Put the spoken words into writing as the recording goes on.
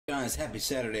guys, happy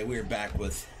Saturday. We're back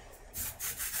with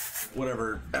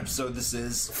whatever episode this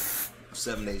is,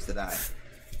 7 Days to Die.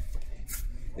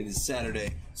 It is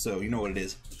Saturday, so you know what it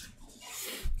is.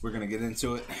 We're gonna get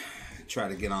into it, try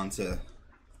to get on to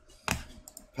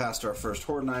past our first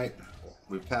horde night.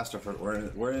 We've passed our first,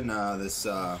 we're in this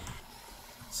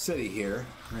city here.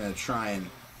 We're gonna try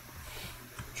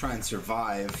and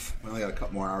survive. We only got a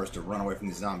couple more hours to run away from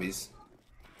these zombies.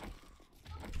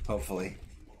 Hopefully.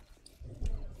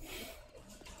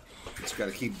 Just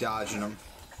gotta keep dodging them,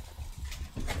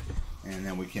 and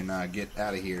then we can get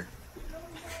out of here.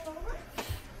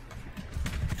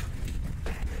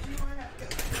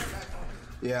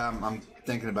 Yeah, I'm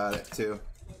thinking about it too.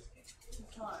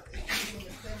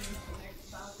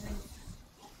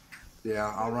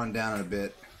 Yeah, I'll run down in a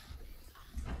bit.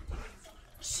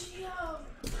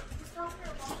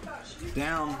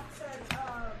 Down.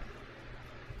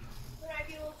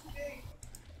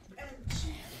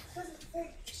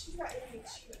 She got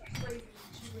ADHD, crazy,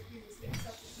 and she refused to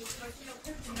accept it. She was like, you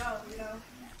know,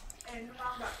 and her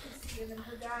mom got pissy, and then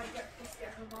her dad got pissy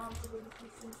at her mom for being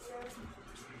pissy instead,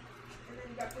 and then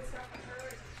he got pissed off at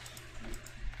her.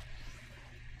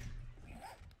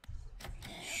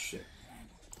 Shit.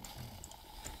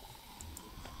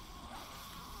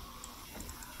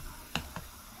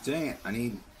 Dang it,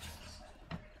 I'm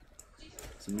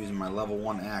using my level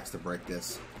 1 axe to break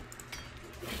this.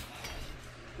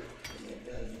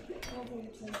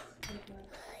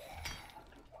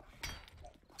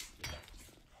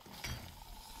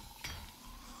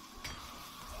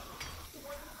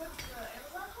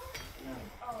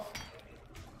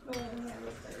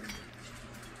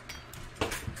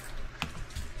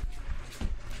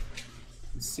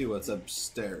 Let's see what's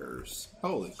upstairs.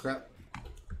 Holy crap.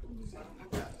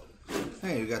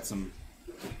 Hey, we got some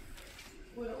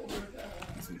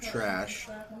trash.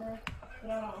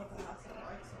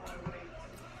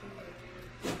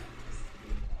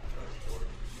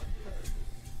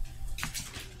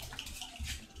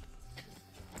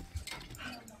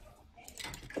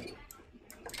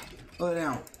 Lay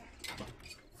down.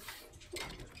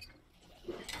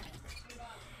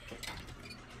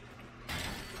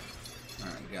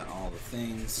 Alright, got all the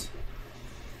things.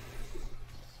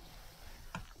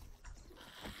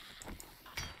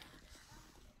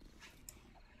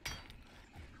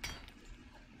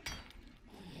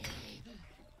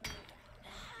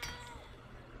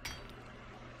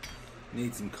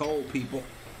 Need some coal, people.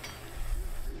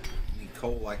 Need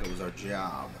coal like it was our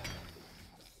job.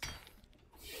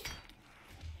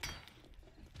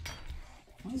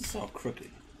 Why is this all crooked?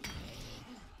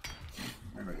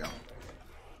 There we go.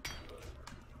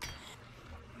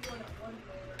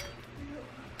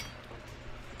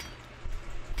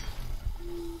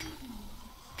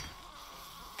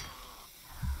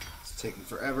 It's taking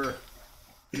forever.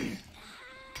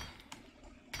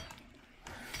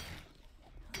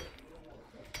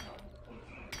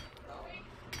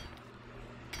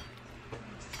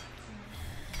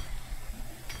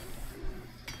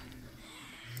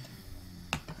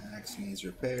 Needs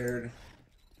repaired.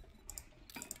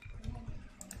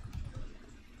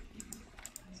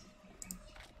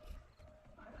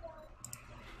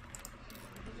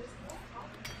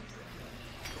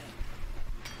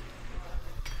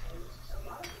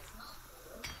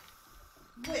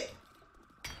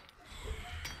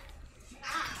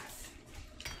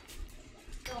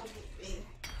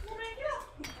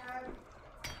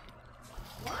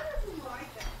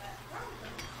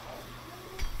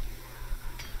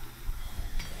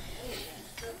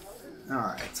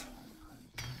 Alright.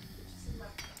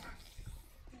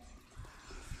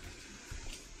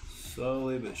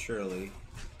 Slowly but surely.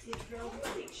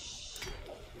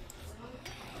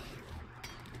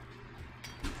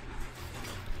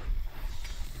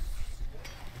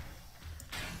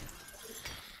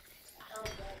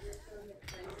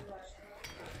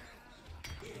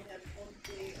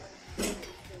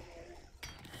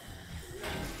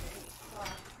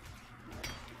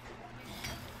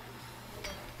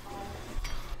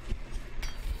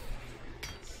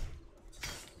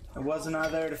 Wasn't I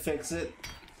there to fix it?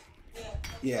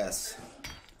 Yes.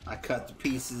 I cut the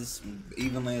pieces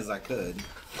evenly as I could.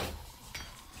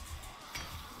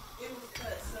 It was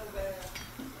cut so bad.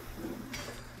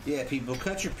 Yeah, people,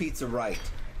 cut your pizza right.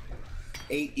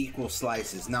 8 equal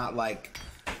slices, not like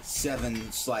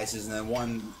 7 slices and then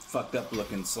one fucked up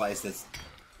looking slice that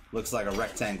looks like a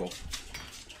rectangle.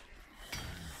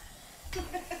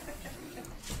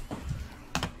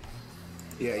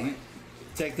 Yeah, you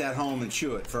take that home and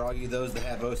chew it. For all you those that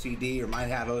have OCD or might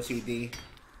have OCD,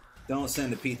 don't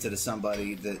send a pizza to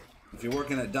somebody that, if you're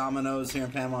working at Domino's here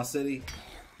in Panama City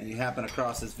and you happen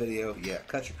across this video, yeah,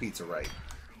 cut your pizza right.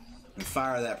 And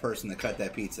fire that person that cut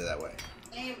that pizza that way.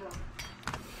 Amber.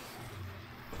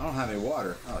 I don't have any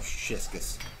water. Oh,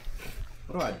 shiskus.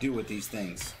 What do I do with these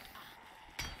things?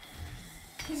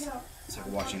 You know, It's like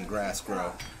watching grass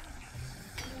grow.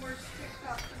 the worst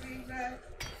TikTok to me back.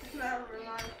 And I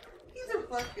realized he's a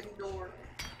fucking dork.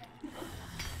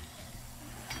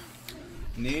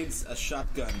 Needs a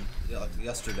shotgun, yeah, like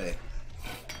yesterday.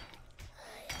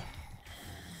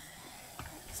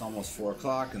 It's almost 4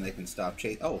 o'clock and they can stop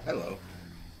chasing. Oh, hello.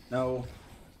 No.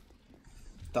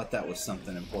 Thought that was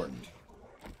something important.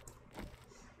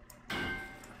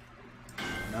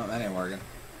 No, that ain't working.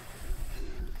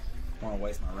 I don't want to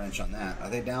waste my wrench on that. Are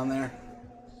they down there?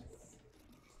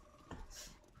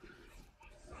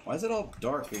 Why is it all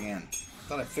dark again? I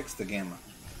thought I fixed the gamma.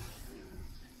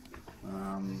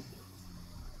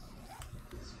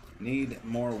 Need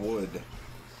more wood.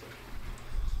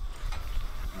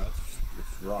 Oh,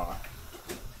 it's rock.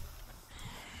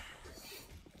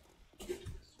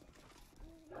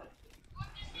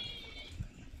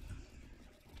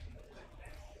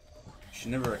 Should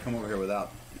never come over here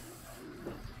without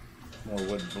more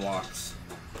wood blocks.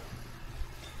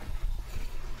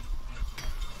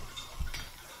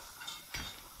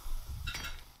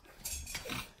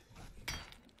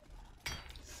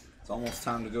 It's almost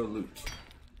time to go loot.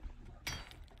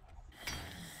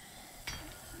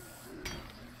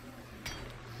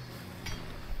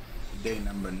 Day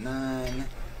number 9.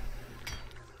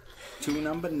 2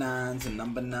 number 9s, a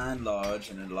number 9 large,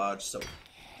 and a large soap.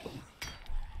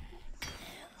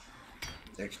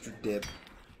 Extra dip.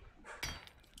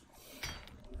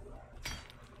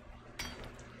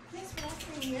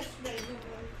 Yesterday,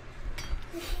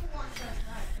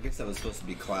 I guess that was supposed to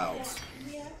be clouds.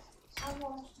 yeah, I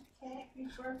watched a cat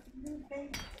before the new baby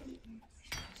kitten.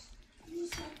 You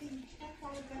said the cat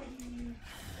all about you.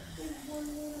 There's one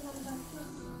little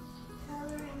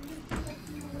color and you put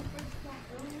you with this.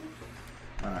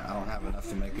 Alright, I don't have enough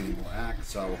to make any more axe,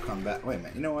 so I will come back. Wait a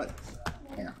minute, you know what?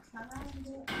 Hang on.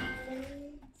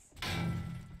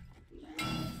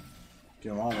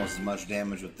 Doing almost as much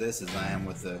damage with this as I am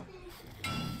with the...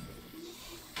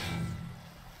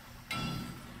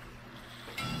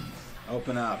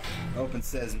 Open up. Open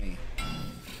sesame.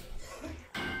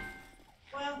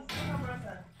 Well, what about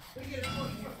that? We get a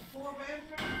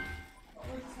 4-bedroom, or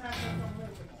we just have them on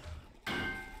living it.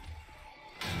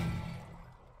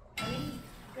 I think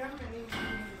government needs to use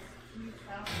huge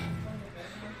house from the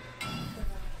bedroom.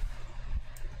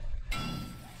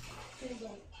 Things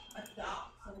like adopt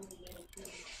some of the little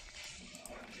kids.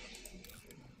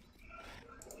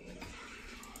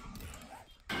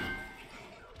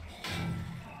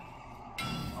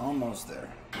 Almost there.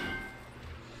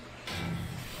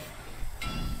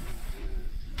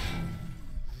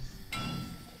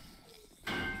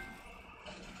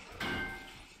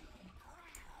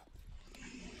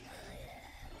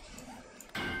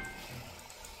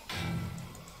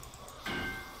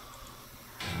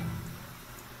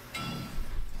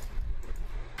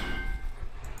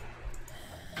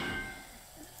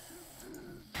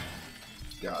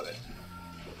 Got it.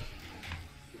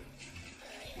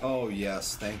 Oh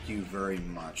yes, thank you very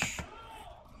much.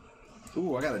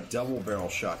 Ooh, I got a double barrel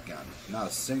shotgun. Not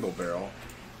a single barrel,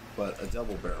 but a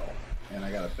double barrel. And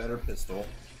I got a better pistol.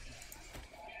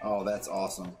 Oh, that's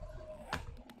awesome.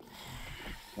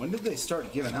 When did they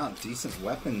start giving out decent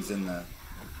weapons in the...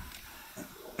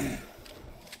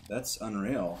 That's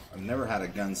unreal. I've never had a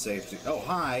gun safety... Oh,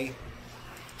 hi!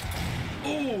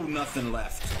 Oh, nothing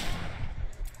left.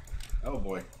 Oh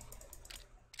boy.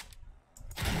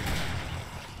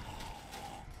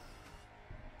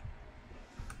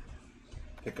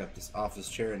 Pick up this office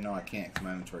chair. No, I can't because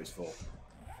my inventory's full.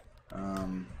 I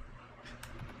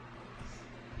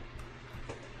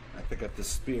pick up this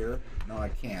spear. No, I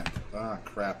can't. Ah,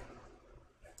 crap.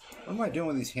 What am I doing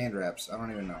with these hand wraps? I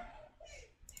don't even know.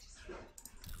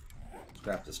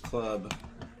 Scrap this club.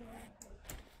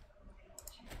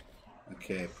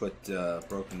 Okay, put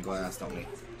broken glass. Don't need.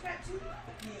 Yes,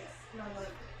 no,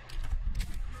 like.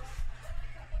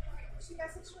 She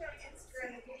messaged me on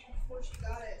Instagram before she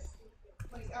got it.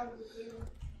 Like, out of the blue.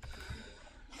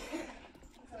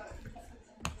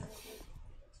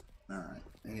 Alright.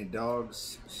 Any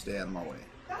dogs? Stay out of my way.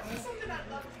 That'd be something I'd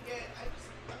love to get.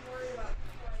 I'm worried about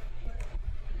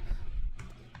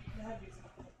that'd be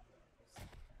something.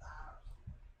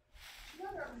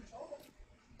 Never control it.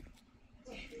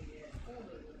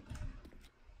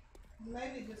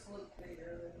 Maybe just look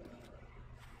bigger than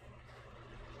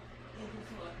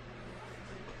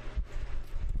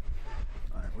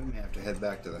Alright, we may have to head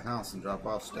back to the house and drop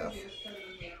off stuff.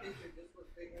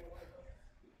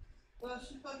 Well,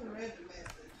 she fucking read the message.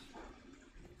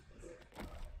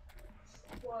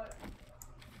 What?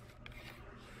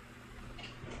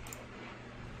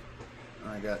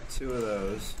 I got 2 of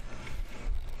those.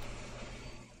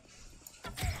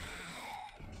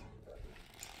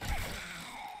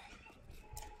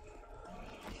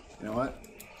 You know what?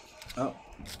 Oh.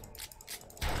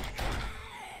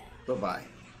 Bye-bye.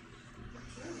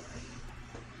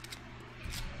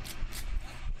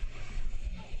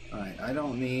 Alright, I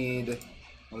don't need...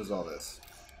 What is all this?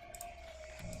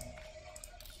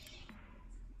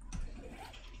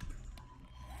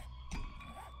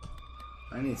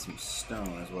 I need some stone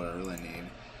is what I really need.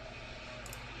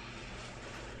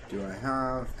 Do I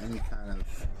have any kind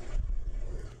of...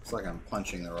 It's like I'm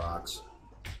punching the rocks.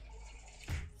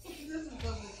 This is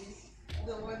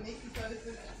the one Nikki told us,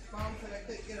 mom said I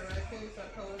couldn't get a raccoon, so I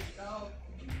told her the dog.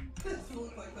 This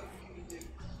looks like something you would do.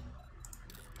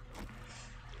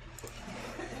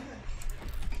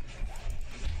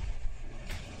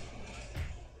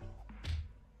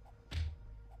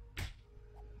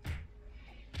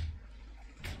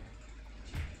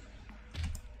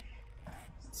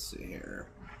 Let's see here.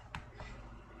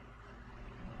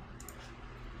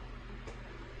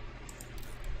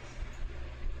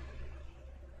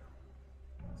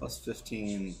 Plus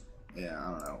 15, yeah, I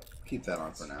don't know. Keep that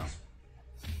on for now.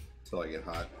 Until I get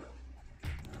hot.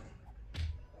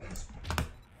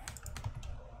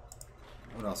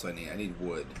 What else do I need? I need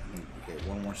wood. Okay,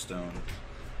 1 more stone.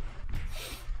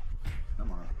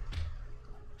 Come on.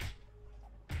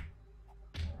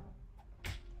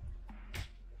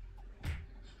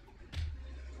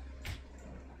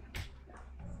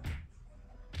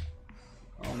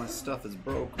 All my stuff is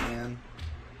broke, man.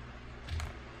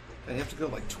 You have to go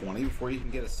like 20 before you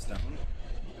can get a stone?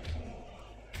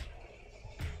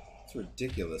 It's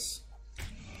ridiculous.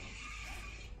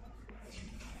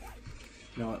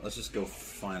 You know what? Let's just go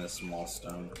find a small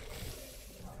stone.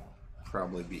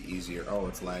 Probably be easier. Oh,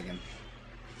 it's lagging.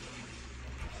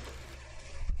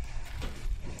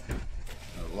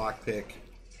 A lockpick.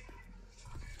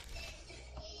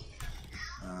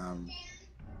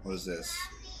 What is this?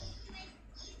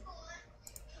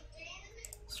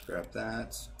 Scrap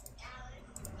that.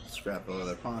 Scrap the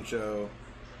leather poncho.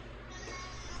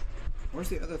 Where's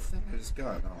the other thing I just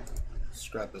got? Oh,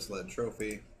 scrap this lead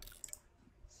trophy.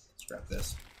 Scrap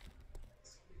this.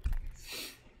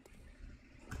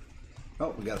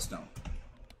 Oh, we got a stone.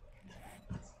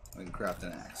 We can craft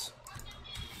an axe.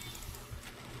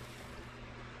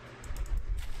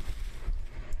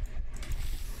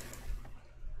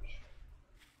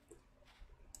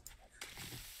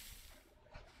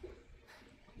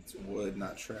 It's wood,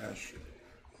 not trash.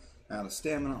 Out of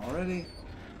stamina already.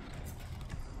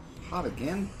 Hot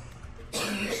again.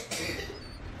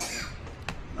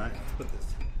 Alright, let's put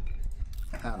this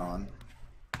hat on.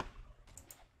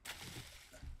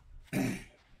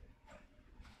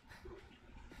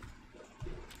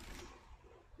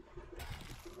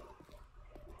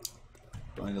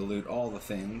 Going to loot all the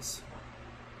things.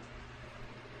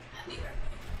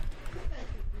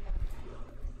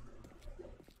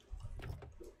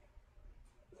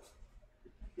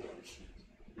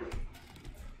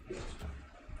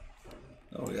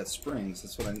 Oh, we got springs.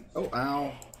 That's what I... Oh,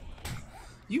 ow.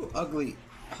 You ugly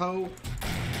hoe.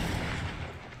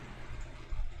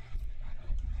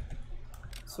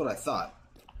 That's what I thought.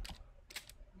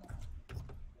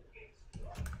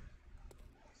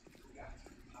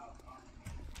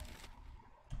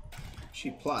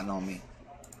 She plotting on me.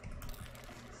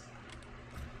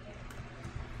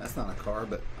 That's not a car,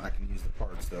 but I can use the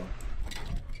parts, though.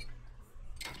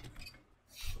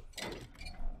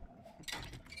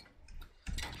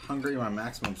 Hungry, my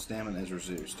maximum stamina is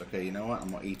reduced. Okay, you know what?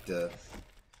 I'm gonna eat the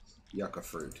yucca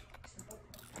fruit.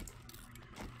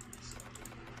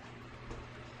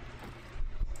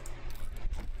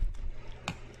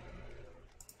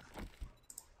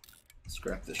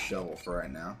 Scrap this shovel for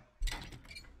right now.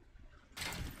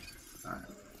 Alright.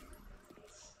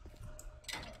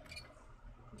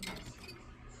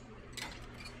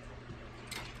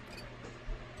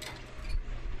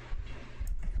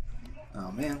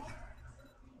 Oh man.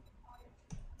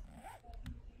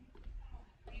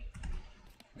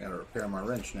 I gotta repair my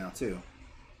wrench now too.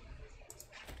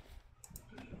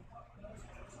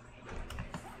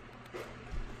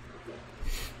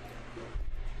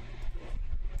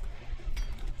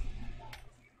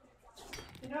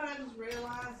 You know what I just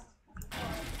realized?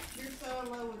 You're so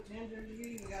in love with ginger, you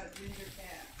even got a ginger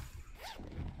cat.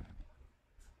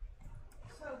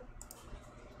 So,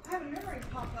 I have a memory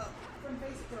pop up from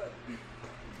Facebook.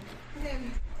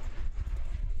 And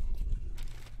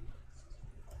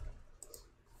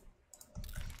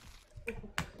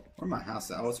my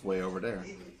house at? Oh, it's way over there.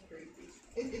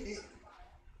 It is crazy. $1.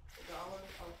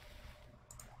 Oh.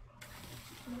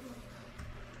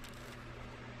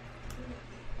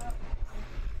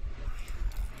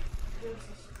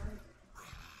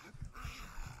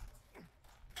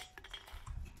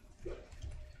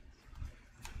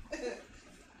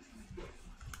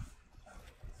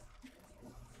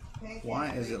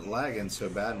 Why is it lagging so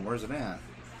bad, and where's it at?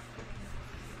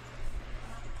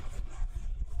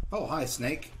 Oh, hi,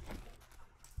 Snake.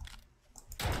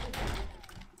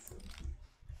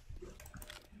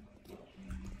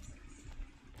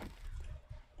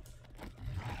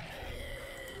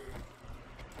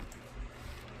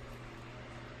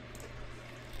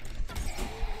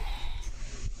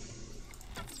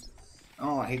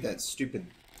 Oh, I hate that stupid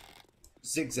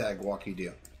zigzag walk you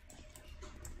do.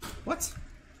 What?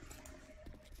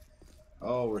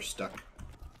 Oh, we're stuck.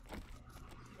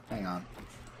 Hang on.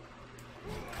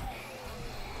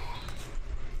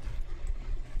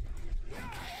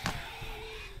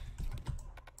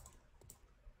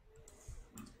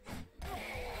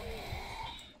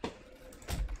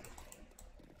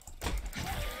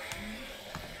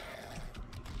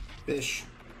 Fish.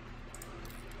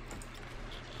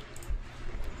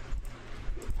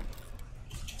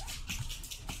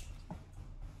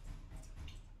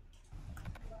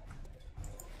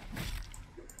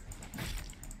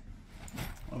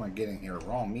 What am I getting here?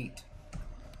 Raw meat.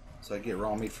 So I get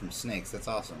raw meat from snakes. That's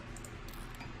awesome.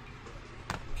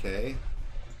 Okay.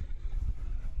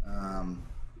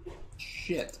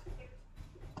 Shit.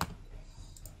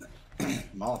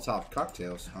 Molotov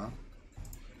cocktails, huh?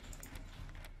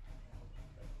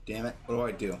 Damn it. What do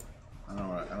I do? I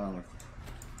don't know.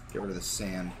 Get rid of the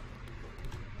sand.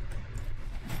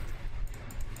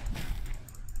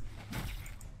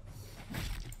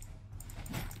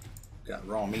 Got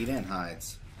raw meat and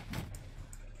hides.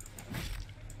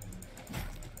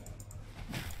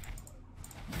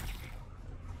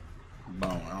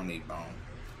 Bone. I don't need bone.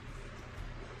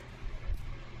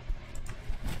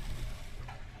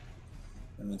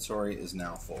 Inventory is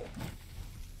now full.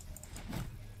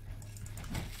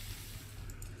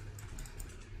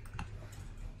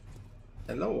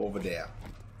 Hello over there.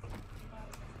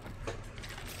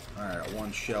 Alright,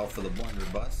 one shell for the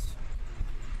blunderbuss.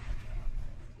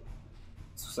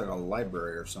 This looks like a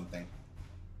library or something.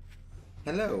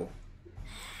 Hello.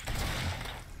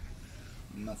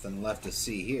 Nothing left to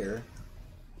see here.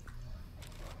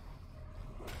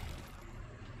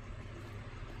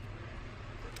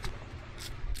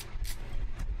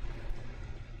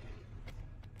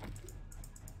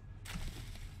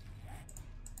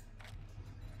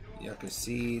 Yucca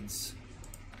seeds.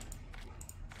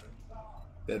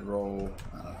 Bedroll.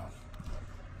 I don't know.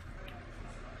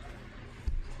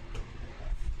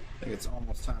 I think it's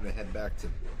almost time to head back to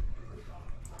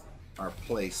our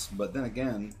place, but then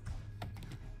again,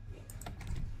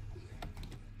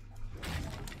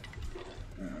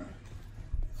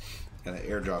 got an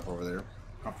airdrop over there.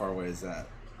 How far away is that?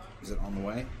 Is it on the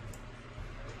way?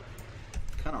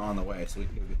 Kind of on the way, so we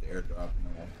can go get the airdrop and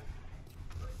then we'll...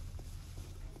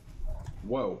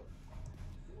 Whoa.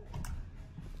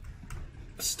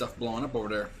 Stuff blowing up over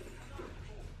there.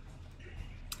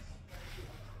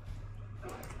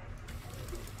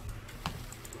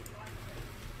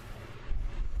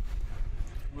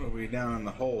 What are we down in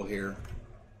the hole here?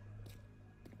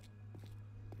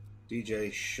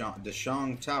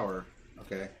 Deshong Tower.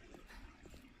 Okay.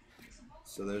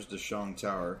 So there's Deshong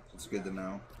Tower. It's good to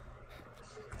know.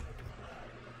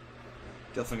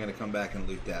 Definitely gonna come back and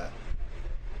loot that.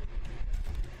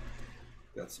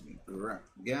 Got some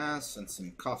gas and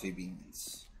some coffee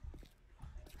beans.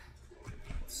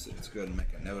 Let's go ahead and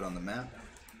make a note on the map.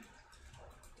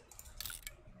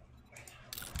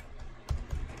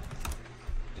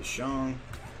 Deshong.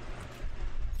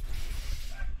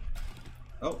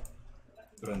 Oh, go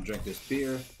ahead and drink this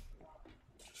beer.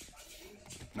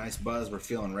 Nice buzz, we're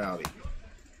feeling rowdy.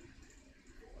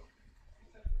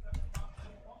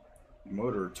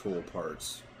 Motor tool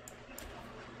parts.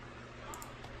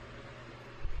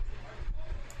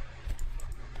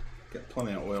 Got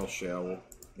plenty of oil shale, we'll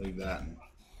leave that in.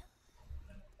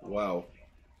 Wow.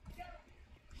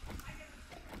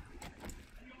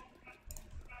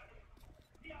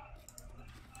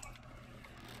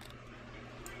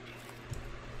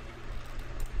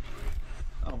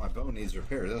 Oh, my bow needs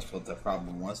repair. That's what the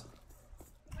problem was.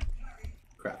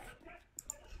 Crap.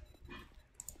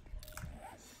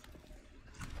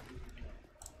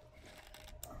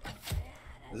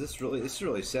 This is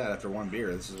really sad after one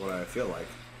beer. This is what I feel like.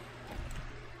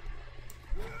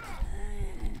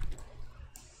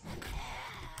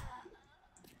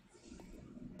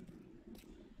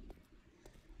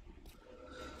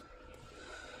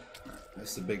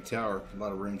 That's the big tower. A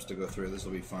lot of rooms to go through. This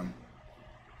will be fun.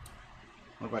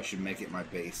 What if I should make it my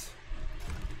base?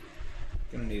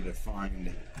 Gonna need to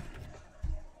find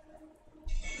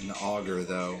an auger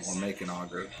though, or make an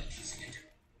auger.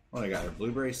 What I got here?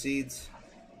 Blueberry seeds.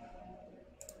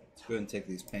 Let's go ahead and take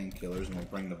these painkillers and we'll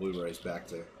bring the blueberries back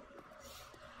to.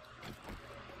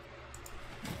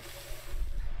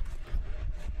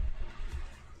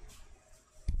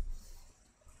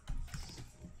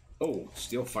 Oh,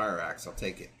 steel fire axe. I'll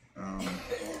take it.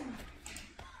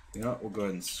 You know what? We'll go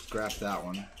ahead and scrap that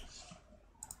one.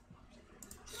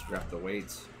 Scrap the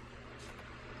weights.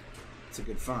 It's a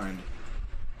good find.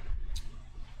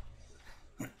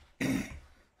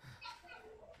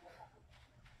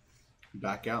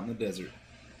 Back out in the desert.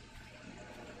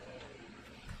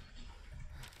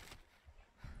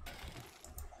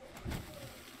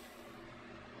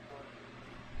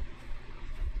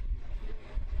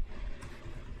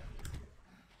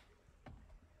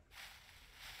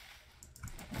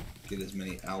 Get as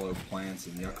many aloe plants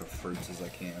and yucca fruits as I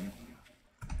can.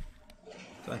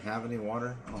 Do I have any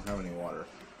water? I don't have any water.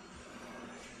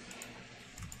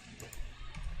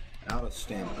 Out of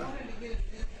stamina.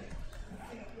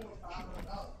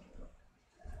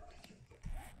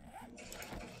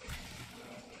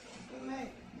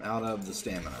 Out of the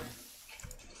stamina.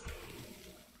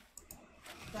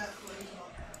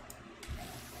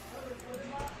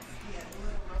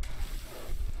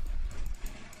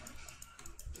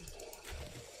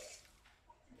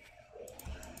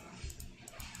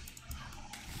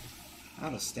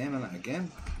 Out of stamina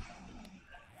again?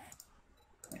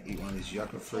 I eat one of these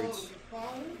yucca fruits.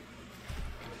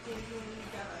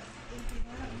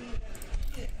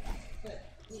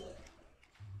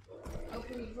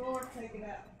 Open the drawer, take it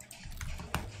out.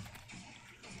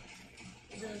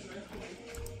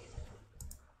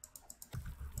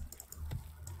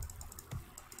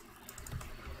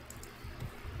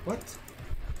 What?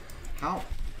 How?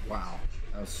 Wow,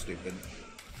 that was stupid.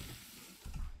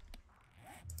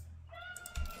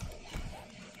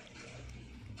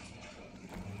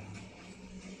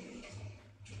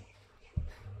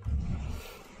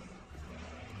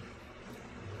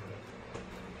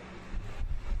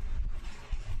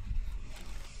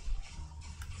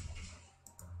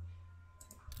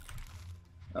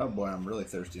 Oh boy, I'm really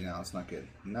thirsty now. It's not good.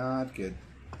 Not good.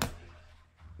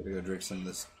 Gotta go drink some of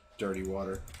this dirty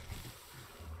water.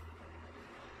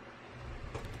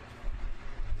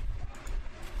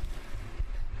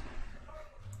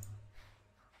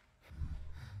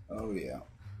 Oh yeah.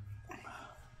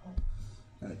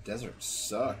 And the desert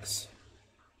sucks.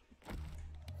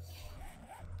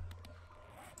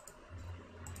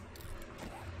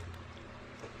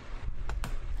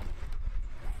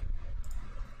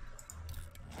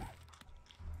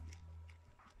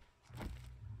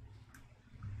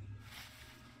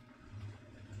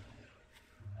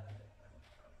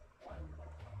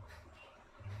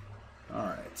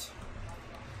 Alright.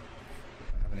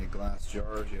 Have any glass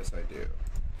jars? Yes, I do.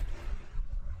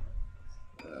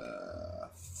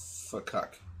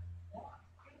 Fuck. I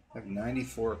have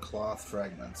 94 cloth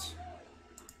fragments.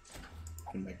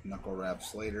 Can make knuckle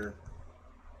wraps later.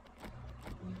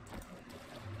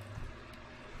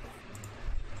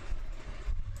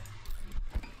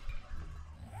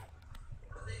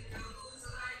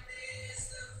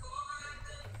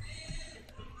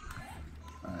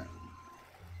 Alright.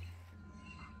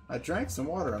 I drank some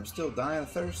water. I'm still dying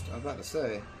of thirst. I was about to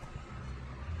say.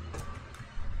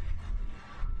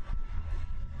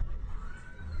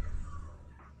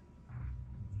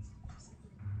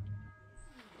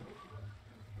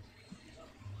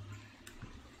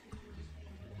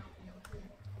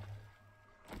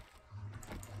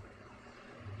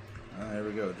 There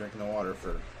we go, drinking the water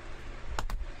for...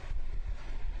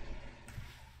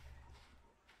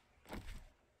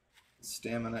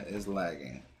 Stamina is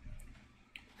lagging.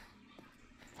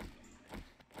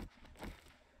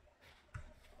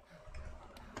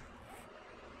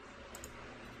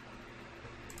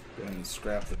 Go ahead and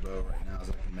scrap the bow right now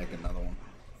so I can make another one.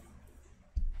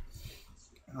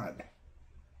 God.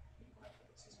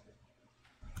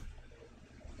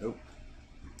 Nope.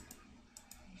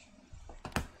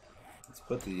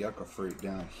 Put the yucca fruit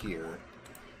down here.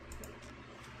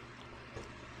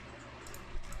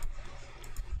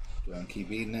 Go and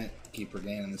keep eating it, keep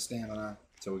regaining the stamina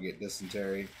until we get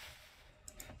dysentery,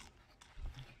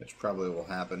 which probably will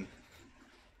happen.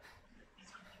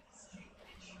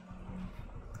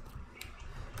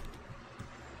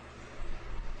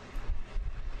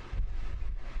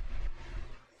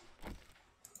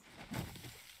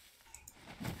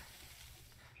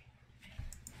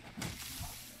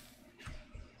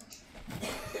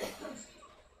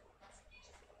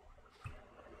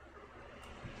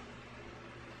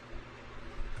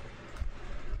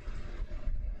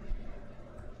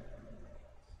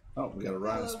 Oh, we got a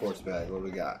Ryan sports bag. What do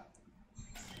we got?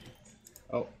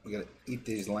 Oh, we gotta eat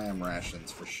these lamb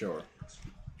rations for sure.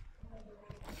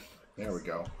 There we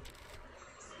go.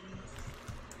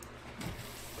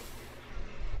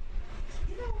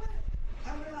 You know what?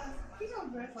 I realized he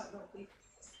don't dress like no people.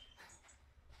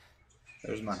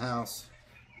 There's my house.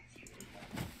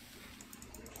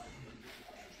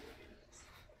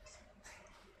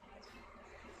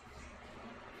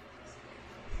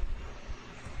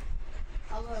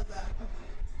 I love that.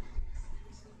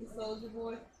 The soldier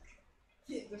boy.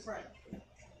 Get the front.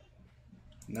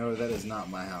 No, that is not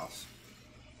my house.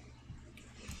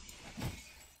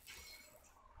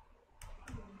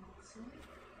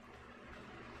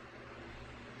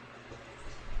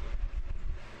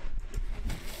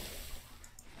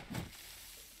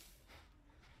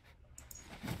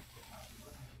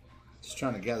 Just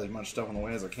trying to gather as much stuff on the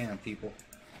way as I can, people.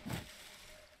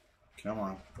 Come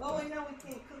on. Well, we know we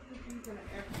can't cook the things in an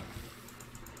air fryer.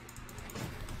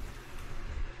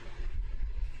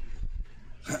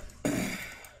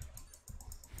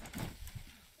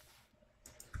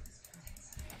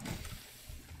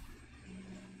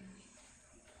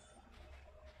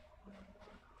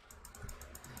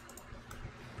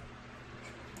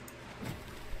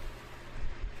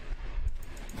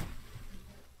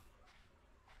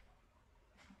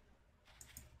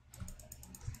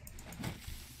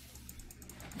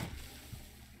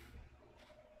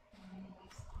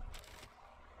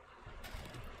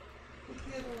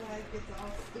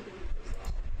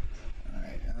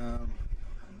 Alright,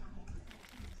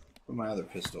 put my other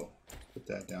pistol. Put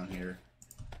that down here.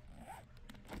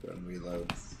 Go and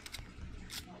reload.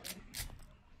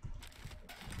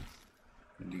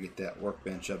 Need to get that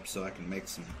workbench up so I can make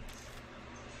some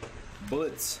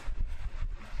bullets.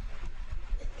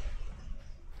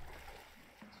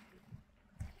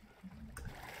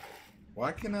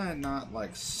 Why can I not,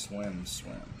 like, swim?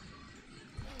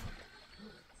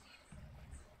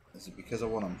 Is it because of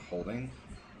what I'm holding?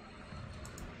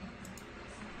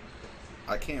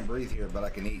 I can't breathe here, but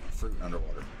I can eat fruit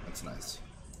underwater. That's nice.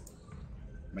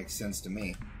 Makes sense to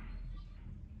me.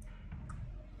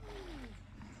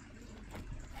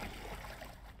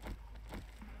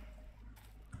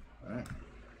 Alright.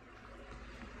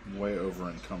 I'm way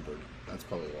over encumbered. That's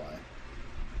probably why.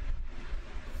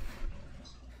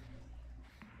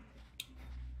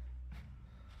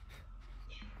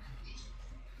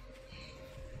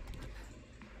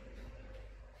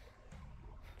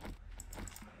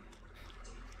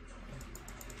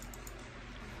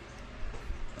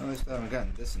 At least I haven't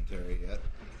gotten dysentery yet.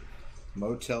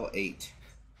 Motel 8.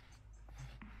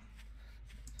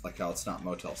 Like how it's not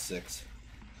Motel 6.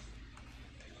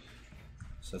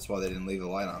 So that's why they didn't leave the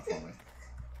light on for me.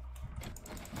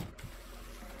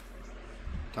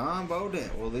 Tom Bowden,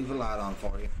 we'll leave the light on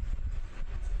for you.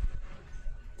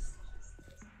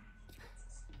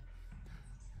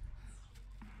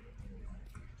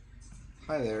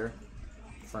 Hi there,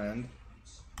 friend.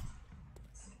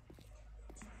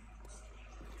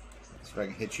 See if I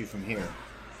can hit you from here.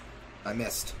 I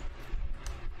missed.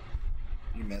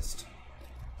 You missed.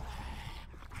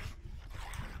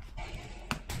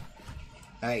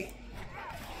 Hey,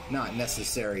 not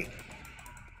necessary.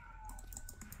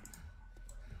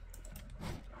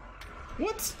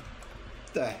 What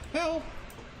the hell?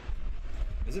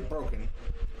 Is it broken?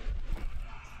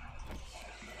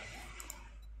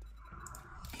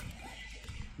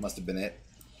 Must have been it.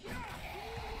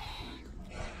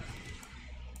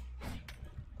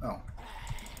 Oh.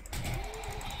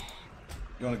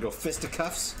 You wanna go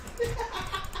fisticuffs?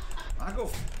 I'll go,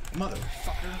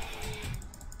 motherfucker.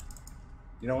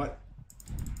 You know what?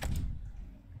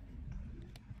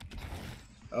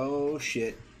 Oh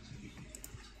shit.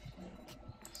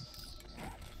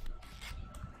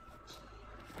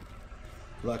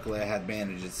 Luckily I had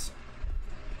bandages.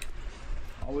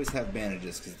 Always have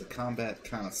bandages because the combat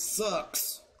kind of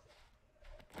sucks.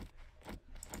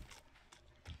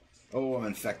 Oh, I'm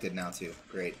infected now too.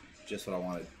 Great. Just what I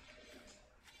wanted.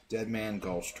 Dead Man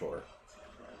Gulch Tour.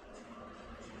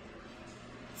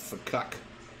 Fuck.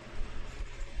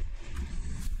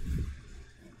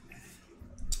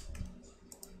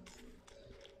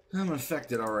 I'm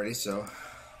infected already, so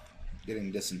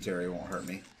getting dysentery won't hurt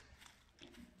me.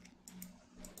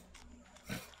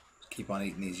 Keep on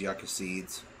eating these yucca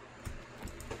seeds.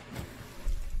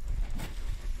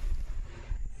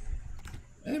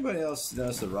 Anybody else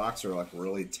notice the rocks are like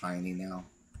really tiny now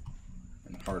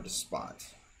and hard to spot?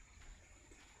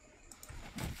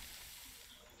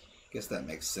 Guess that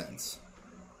makes sense.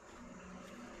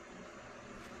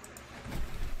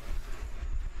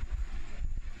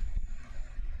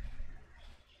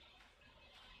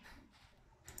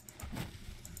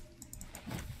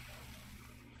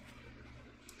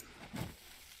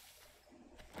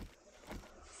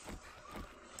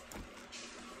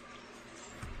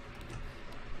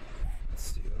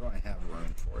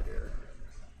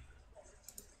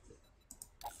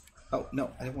 Oh,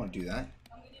 no, I didn't want to do that.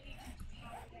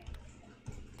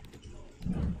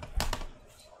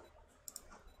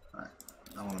 Alright,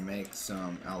 I want to make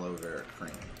some aloe vera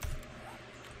cream.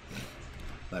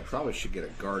 I probably should get a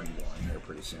garden going here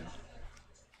pretty soon.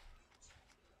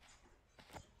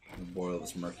 Boil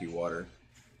this murky water.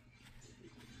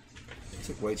 It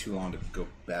took way too long to go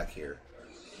back here.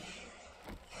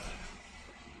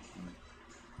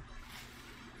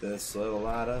 This little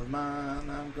light of mine,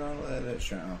 I'm gonna let it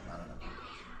shine. I don't know.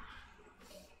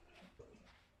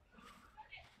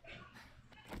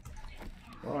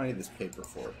 What do I need this paper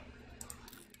for?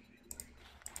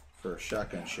 For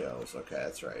shotgun shells. Okay,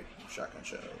 that's right. Shotgun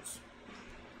shells.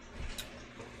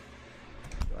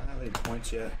 Do I have any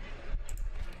points yet?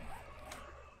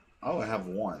 Oh, I have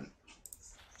one.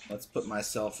 Let's put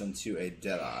myself into a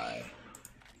Deadeye.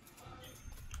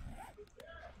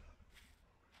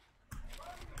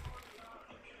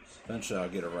 Eventually I'll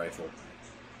get a rifle.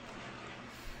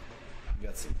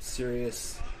 Got some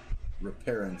serious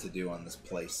repairing to do on this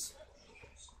place.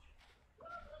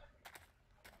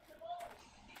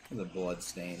 The blood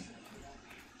stain.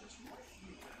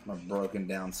 My broken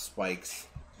down spikes.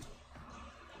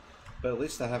 But at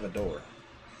least I have a door.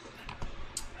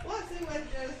 Well, I see my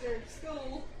Joe's during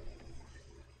school.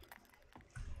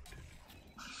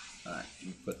 Alright,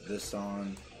 you put this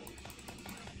on.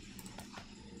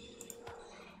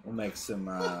 We'll make some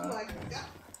Oh my God.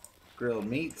 grilled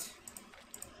meat.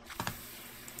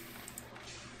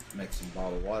 Make some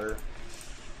bottled water.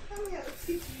 How many other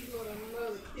teachers you want to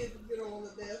know the kids get on the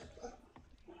desk?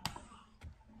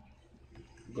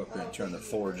 Go up here and turn the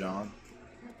forge on.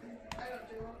 I don't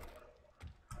do it.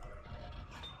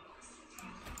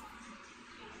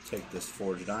 Take this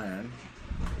forged iron.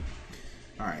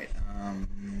 Alright,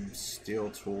 steel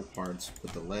tool parts.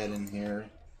 Put the lead in here.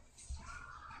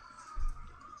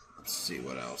 Let's see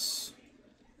what else.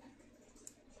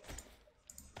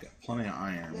 Got plenty of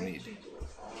iron. We need.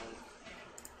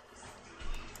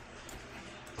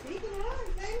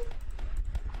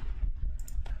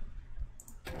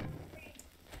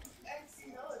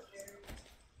 Ex-military.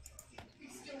 He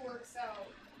still works out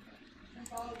and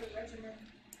follows the regiment.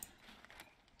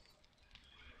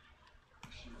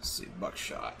 Let's see,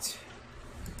 buckshot.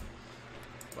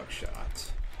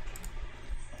 Buckshot.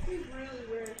 He's really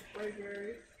wearing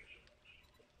Sprayberry.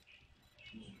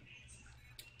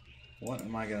 What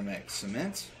am I gonna make?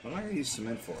 Cement? What am I gonna use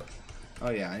cement for? Oh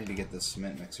yeah, I need to get this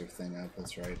cement mixer thing up,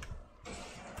 that's right.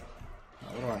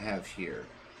 What do I have here?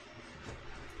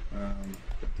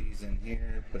 Put these in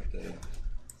here, put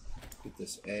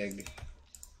this egg,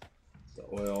 the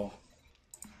oil.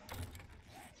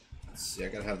 Let's see, I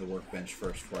gotta have the workbench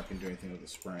first before I can do anything with the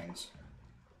springs.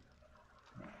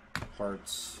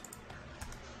 Parts.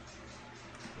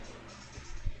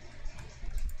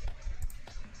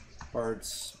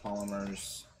 Parts,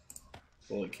 polymers,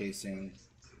 bullet casing.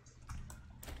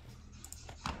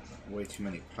 Way too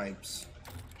many pipes.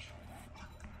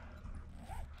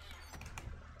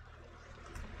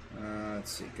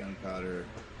 Let's see, gunpowder,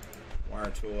 wire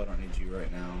tool. I don't need you right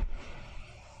now.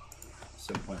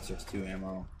 7.62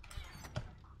 ammo.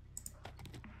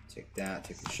 Take that.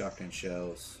 Take the shotgun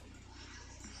shells.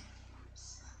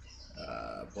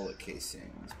 Bullet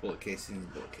casings. Bullet casings.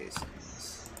 Bullet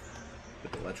casings.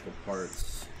 Put the electrical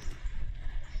parts.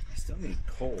 I still need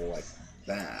coal like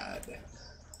bad.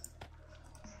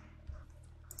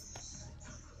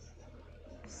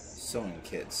 Sewing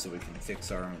kits so we can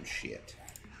fix our own shit.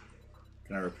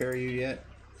 Can I repair you yet?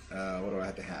 What do I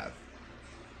have to have?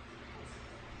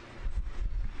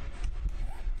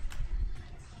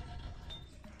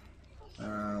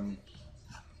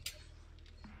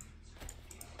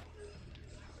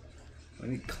 We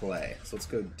need clay, so let's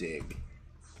go dig.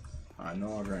 I'm no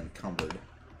longer encumbered.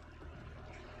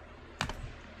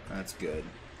 That's good.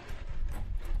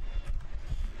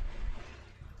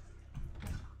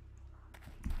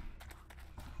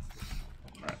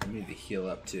 Alright, we need to heal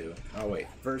up too. Oh wait,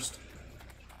 first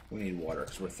we need water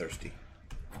because we're thirsty.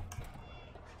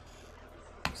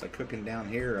 Is that cooking down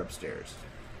here or upstairs?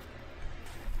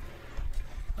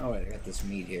 Oh wait, I got this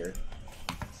meat here.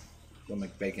 We'll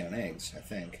make bacon and eggs, I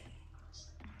think.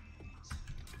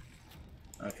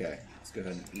 Okay, let's go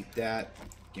ahead and eat that.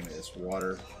 Give me this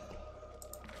water.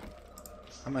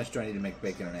 How much do I need to make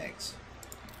bacon and eggs?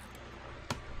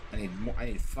 I need more. I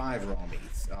need 5 raw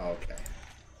meats. Oh, okay.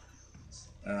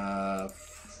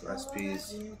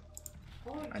 Recipes.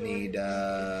 I need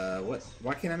what?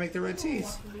 Why can't I make the red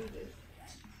teas?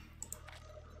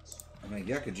 I make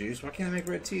yucca juice. Why can't I make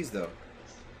red teas though?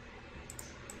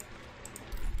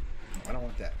 No, I don't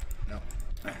want that. No.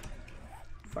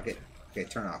 Fuck it. Okay,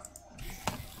 turn off.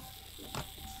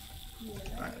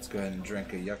 Alright, let's go ahead and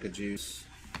drink a yucca juice.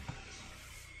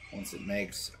 Once it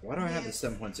makes... Why do I have the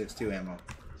 7.62 ammo?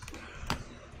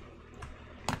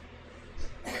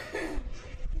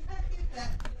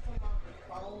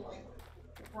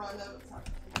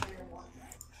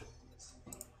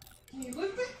 Can you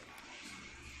lift it?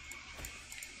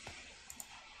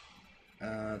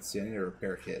 Let's see, I need a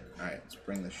repair kit. Alright, let's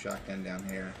bring the shotgun down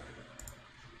here.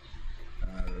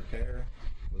 Repair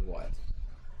with what?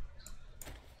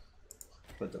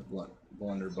 Put the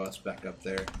blunderbuss back up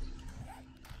there.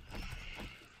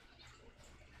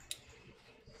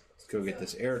 Let's go get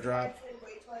this airdrop.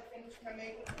 Wait till I finish my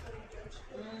makeup before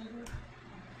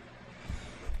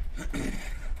you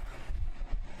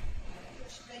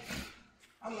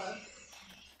I love it.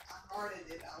 I ordered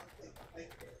it. I was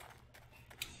thinking.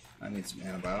 I need some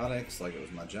antibiotics, like it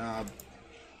was my job.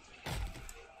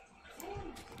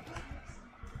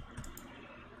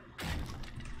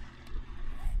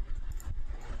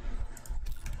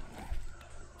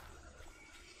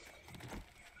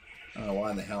 I don't know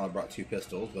why in the hell I brought 2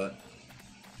 pistols, but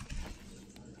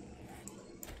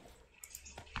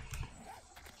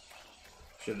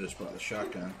should have just brought the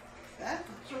shotgun. That's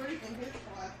the truth in his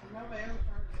class. Nobody ever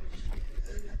heard of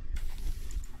this shit.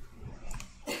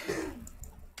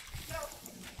 No,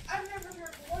 I've never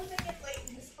heard one thing in late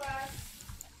in this class.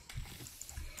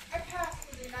 I passed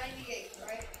with a 98,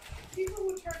 right? People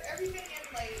who turned everything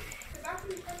in late, because after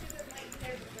you turned it in late, you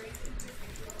never grade it.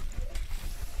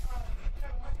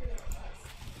 Never went through that class.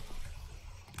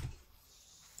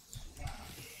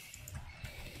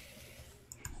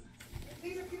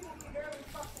 These are people who barely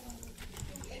fucking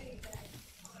do anything.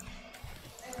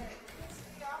 And it pissed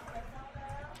me off when I found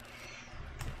that out.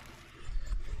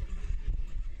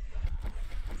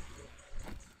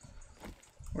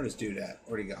 Where's this dude at?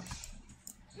 Where'd he go?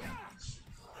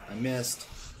 I missed.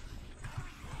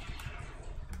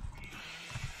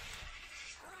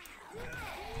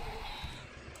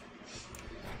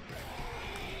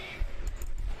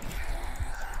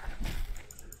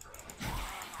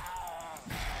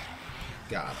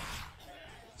 Got him.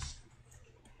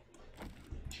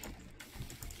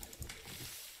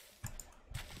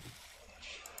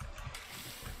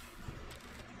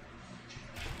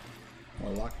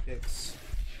 More lockpicks.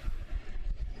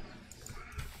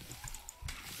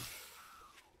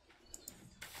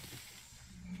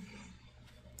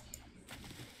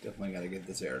 Definitely gotta get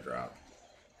this airdrop.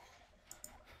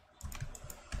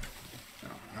 Now,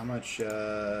 how much, wait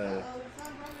a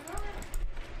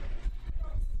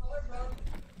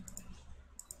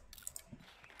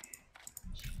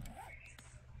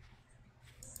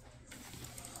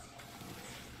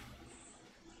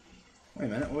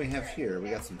minute, what do we have here? We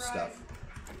got some stuff.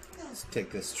 Let's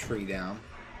take this tree down.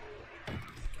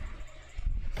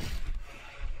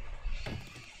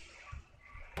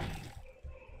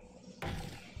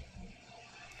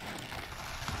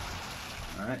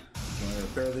 Alright, can we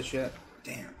repair this yet?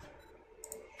 Damn.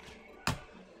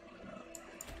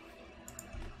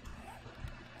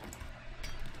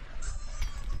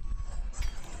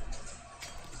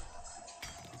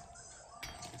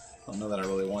 Don't know that I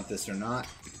really want this or not.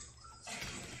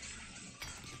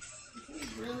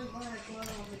 He's really going to go over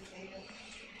here.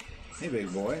 Hey,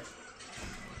 big boy.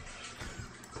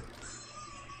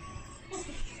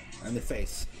 In the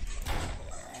face.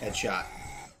 Headshot.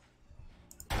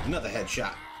 Another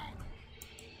headshot.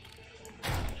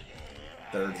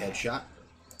 Third headshot.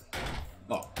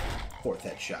 Oh, fourth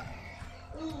headshot.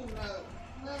 Ooh, no. No,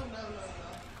 no, no, no.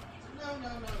 No, no,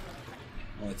 no, no.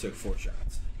 Only took 4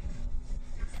 shots.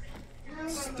 No, no,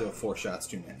 Still no. 4 shots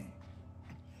too many.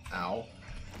 Ow.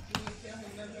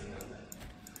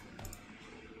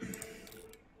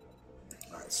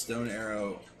 Alright, stone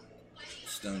arrow,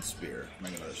 stone spear.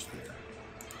 Make another spear.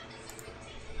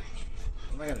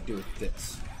 What am I gonna do with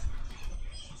this?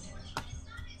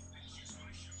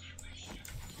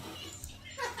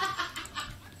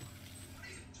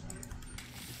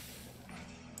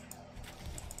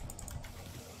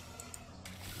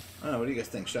 I don't know, what do you guys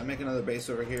think? Should I make another base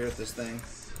over here at this thing?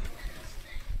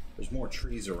 There's more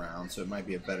trees around, so it might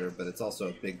be a better, but it's also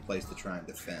a big place to try and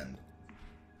defend.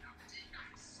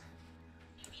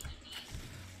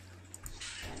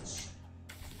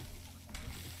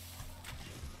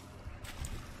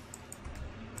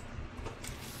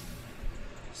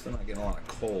 Still not getting a lot of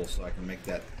coal, so I can make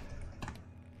that.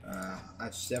 I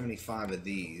have 75 of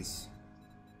these.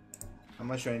 How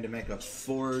much do I need to make a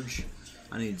forge?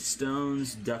 I need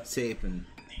stones, duct tape, and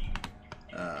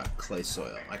clay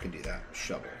soil. I can do that.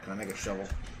 Shovel. Can I make a shovel?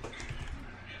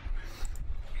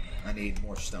 I need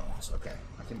more stones. Okay,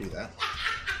 I can do that.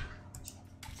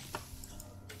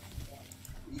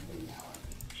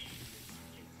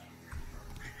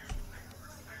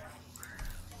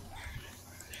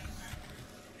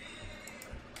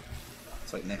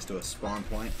 It's like next to a spawn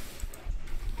point.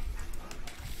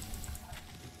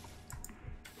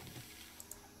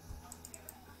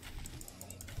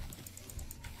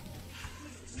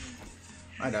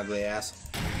 Alright, ugly ass.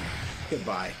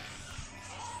 Goodbye.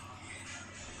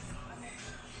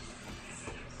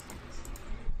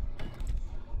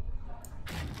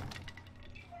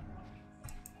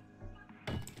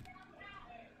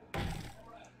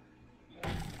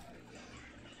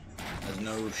 There's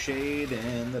no shade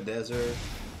in the desert,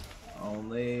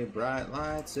 only bright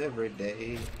lights every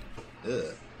day.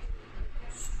 Ugh.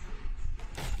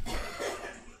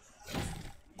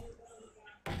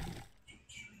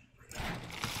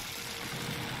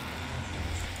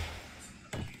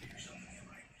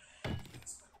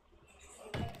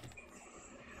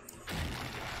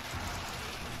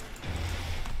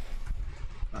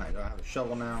 Alright, do I have a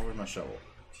shovel now? Where's my shovel?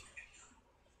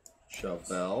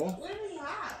 Shovel. What do you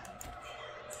have?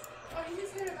 Oh, he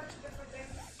just hit a bunch of different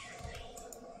things.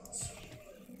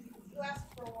 It lasted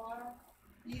for a while.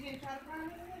 You didn't try to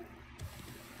find anything?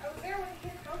 I was there when he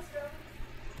hit most of them.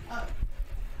 Oh.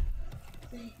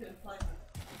 So you couldn't find them.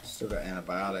 Still got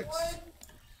antibiotics. One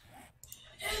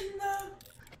in the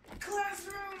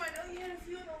classroom. I know he had a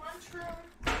few in the lunchroom.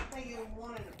 I think you had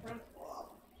one in the principal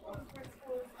office. One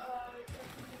principal was,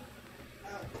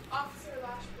 Officer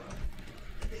Lashbrook.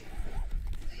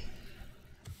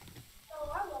 Oh,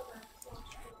 I love that.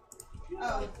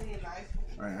 Oh, it's in nice.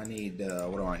 Alright, I need,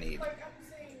 what do I need? Like I'm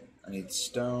saying, I need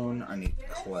stone, I need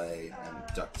clay, and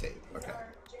duct tape. Okay.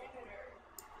 our janitor,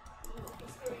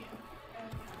 custodian,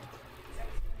 and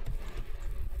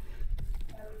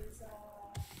that was,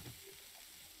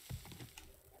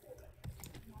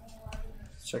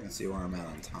 9/11. Check and see where I'm at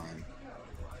on time.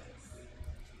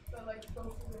 But like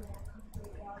both of them were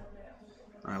completely out of it.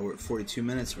 Alright, we're at 42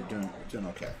 minutes. We're doing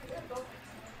okay.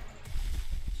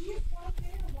 She is out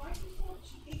there. Why is she so?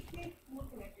 She keeps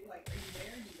looking at you like, are you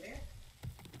there? Are you there?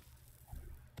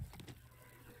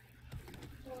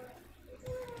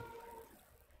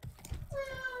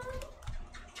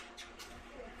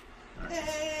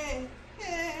 Hey,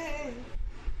 hey.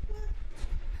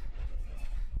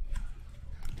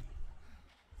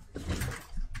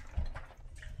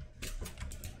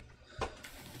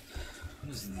 What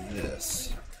is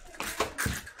this?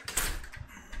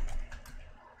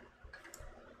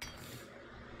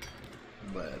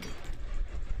 Lead.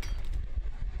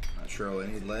 Not sure I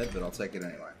need lead, but I'll take it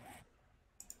anyway.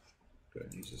 Go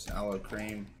ahead and use this aloe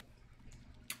cream.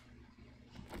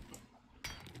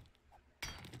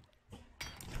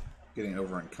 Getting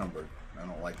over encumbered. I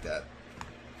don't like that.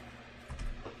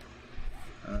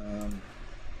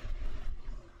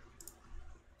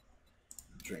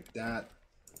 Drink that.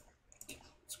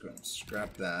 Let's go ahead and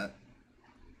scrap that.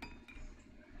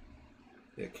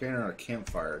 Yeah, carrying around a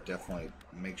campfire definitely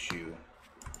makes you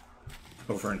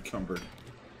over encumbered.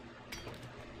 I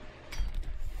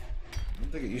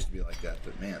don't think it used to be like that,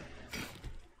 but man.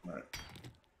 Alright.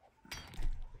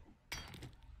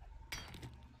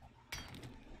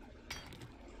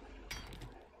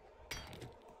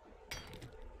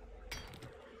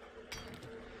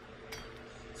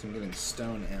 So I'm getting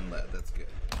stone and lead. That's good.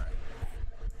 Alright.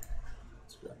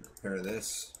 Let's go ahead and prepare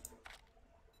this.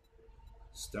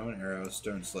 Stone arrow,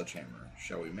 stone sledgehammer.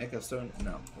 Shall we make a stone?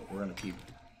 No, but we're gonna keep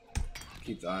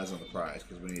the eyes on the prize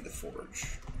because we need the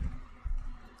forge.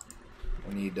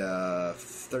 We need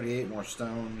 38 more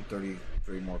stone,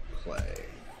 33 more clay.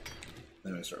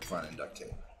 Then we start finding duct tape.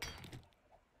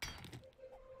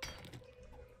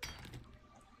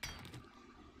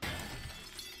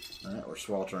 Alright, we're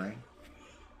sweltering.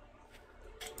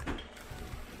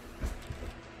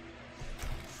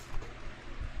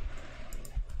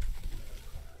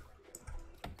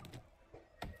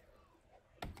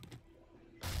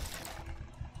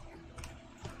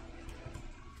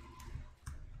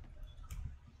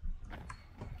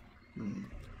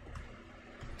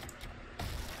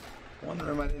 One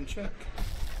room I didn't check.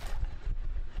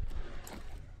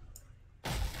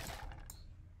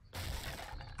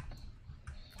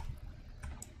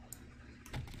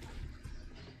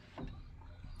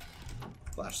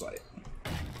 Flashlight.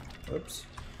 Oops.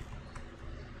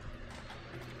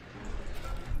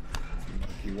 Some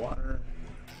murky water.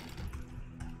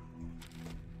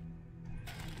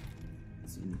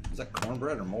 Is that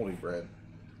cornbread or moldy bread?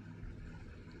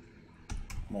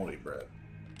 Moldy bread.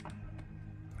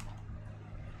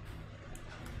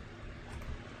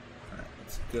 Alright,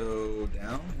 let's go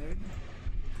down, maybe?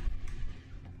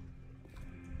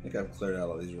 I think I've cleared out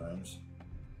all these rooms.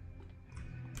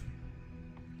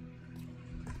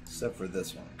 Except for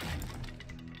this one.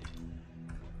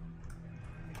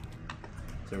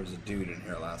 There was a dude in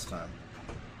here last time.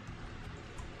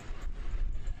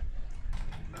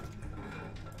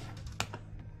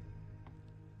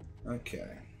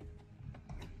 Okay.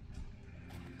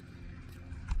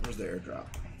 Where's the airdrop?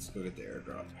 Let's go get the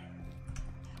airdrop.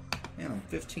 Man, I'm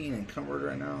 15 encumbered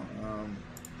right now.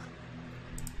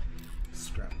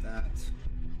 Scrap that.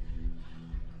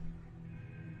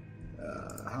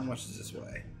 How much does this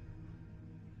weigh?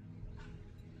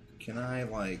 Can I,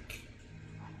 like,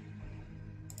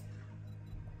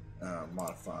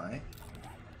 modify?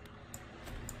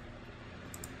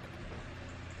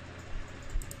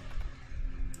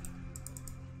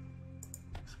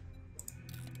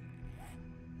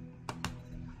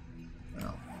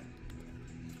 No.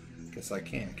 Guess I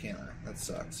can't I? That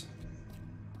sucks.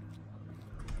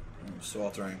 I'm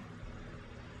sweltering.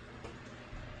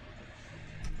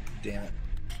 Damn it.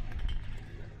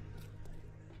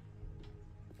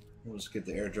 We'll just get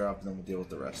the airdrop and then we'll deal with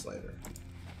the rest later.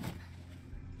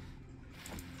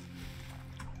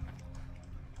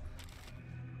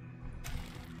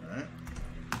 Alright.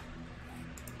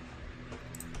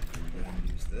 We're going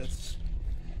to use this.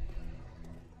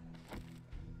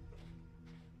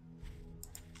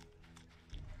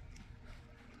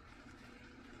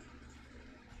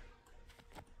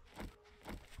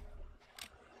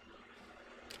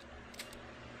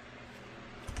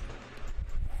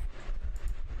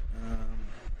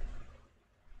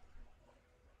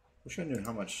 Wish I knew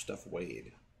how much stuff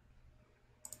weighed.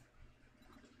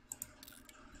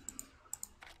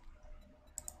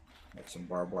 Like some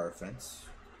barbed wire fence.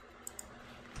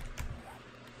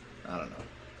 I don't know.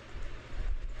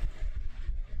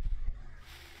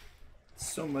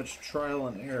 So much trial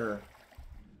and error.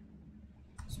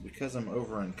 So because I'm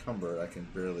over encumbered, I can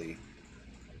barely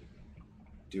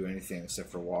do anything except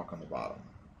for walk on the bottom.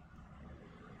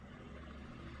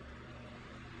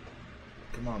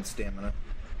 Come on, stamina.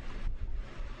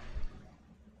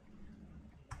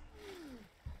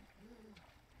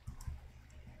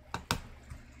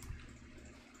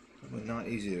 Not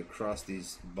easy to cross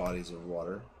these bodies of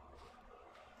water.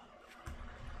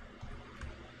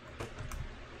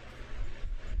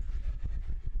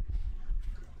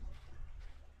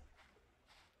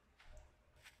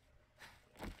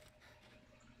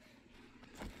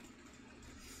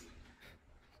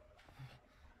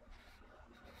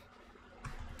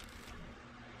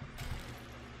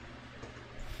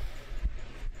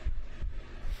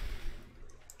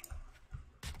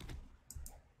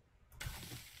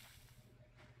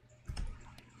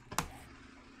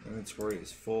 Inventory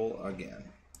is full again.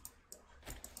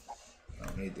 I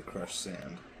don't need the crushed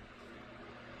sand.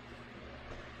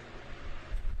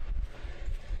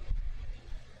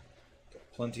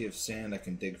 Got plenty of sand I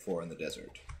can dig for in the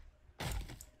desert.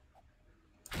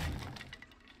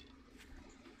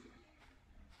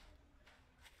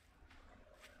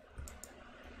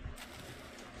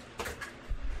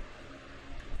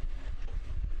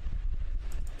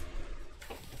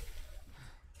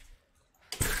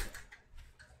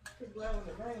 Glad when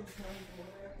the rain comes or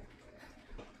whatever.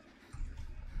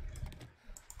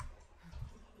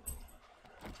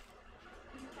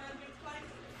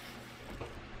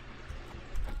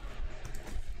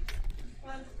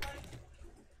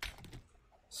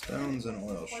 Stones and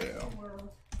oil shale.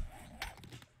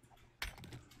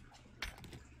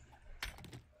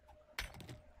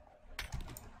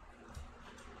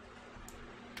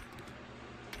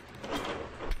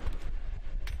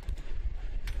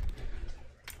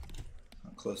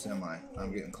 Close am I?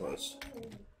 I'm getting close.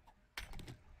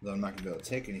 Though I'm not going to be able to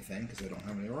take anything because I don't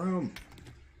have any room.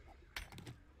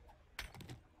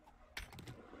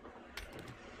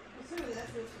 Assuming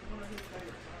that's just one of his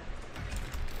favorite songs.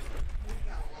 He's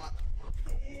got a lot.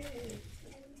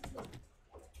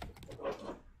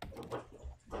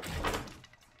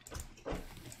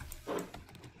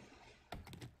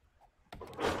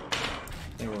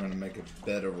 I think we're going to make a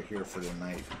bed over here for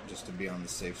tonight just to be on the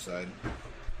safe side.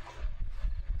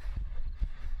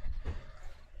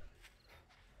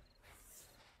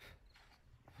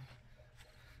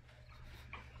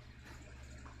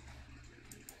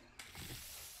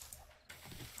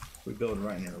 If we build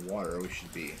right near water, we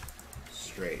should be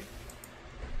straight.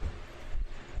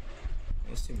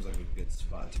 This seems like a good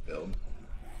spot to build.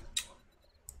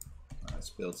 Alright,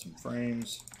 let's build some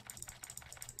frames.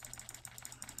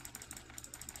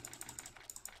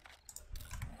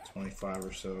 $25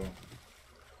 or so.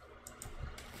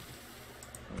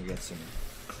 We got some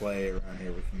clay around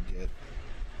here we can get.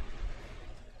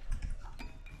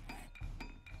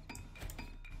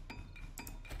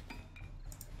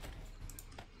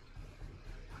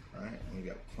 Alright, we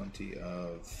got plenty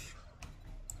of.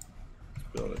 Let's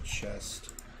build a chest.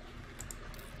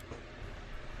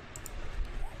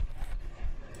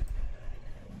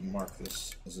 Mark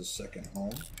this as a second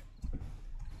home.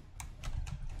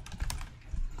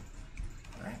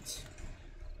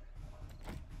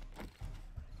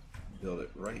 build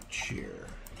it right here.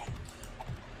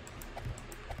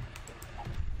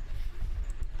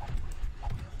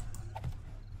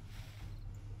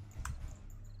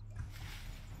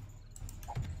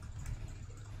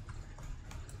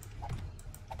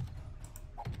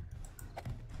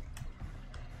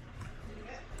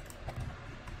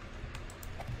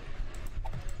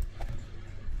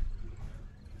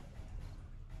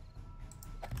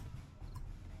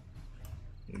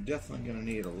 You're definitely going to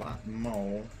need a lot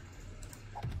more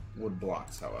wood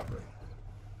blocks, however.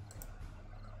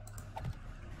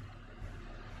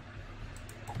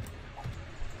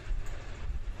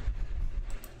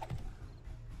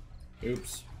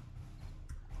 Oops.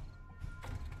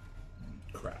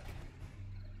 Crap.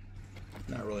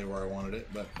 Not really where I wanted it,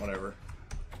 but whatever.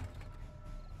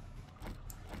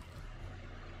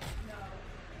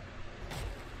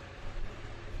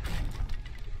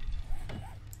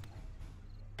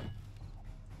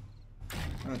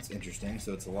 That's interesting.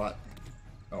 So it's a lot.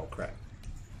 Oh, crap.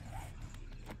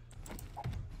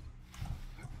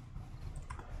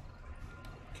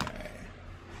 Okay.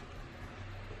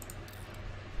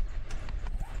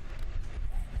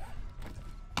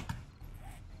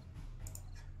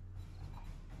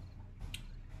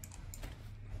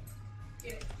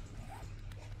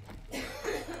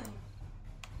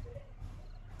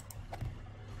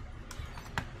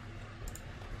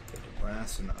 Put the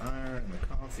brass and the iron and the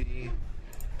coffee.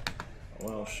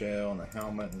 Oil shell and the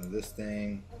helmet and this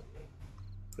thing.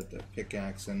 Put the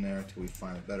pickaxe in there until we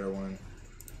find a better one.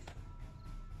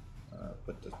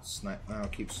 Put the snipe. I'll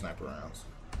keep sniper rounds.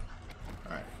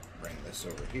 All right, bring this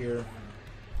over here.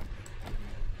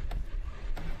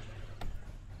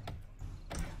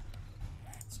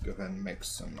 Let's go ahead and make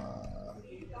some.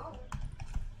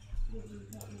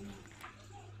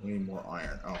 We need more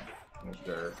iron. Oh, no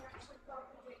dirt.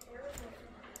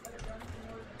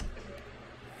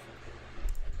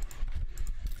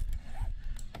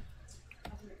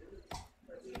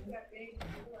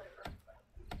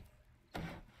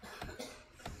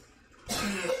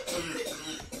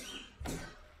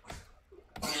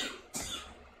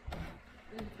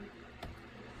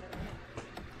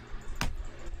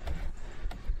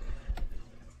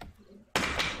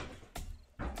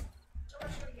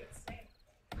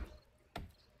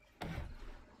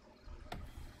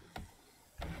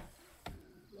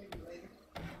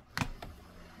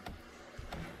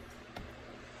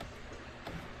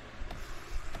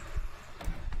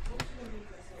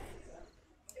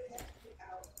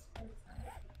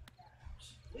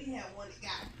 We have one that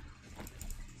got.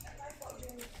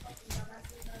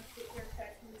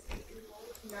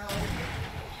 No.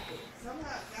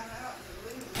 Somehow it got out and the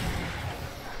wind.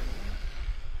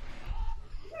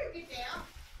 You better get down.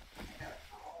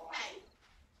 Hey.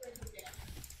 Get down.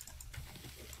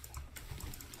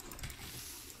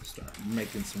 Start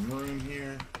making some room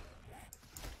here.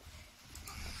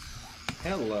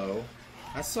 Hello.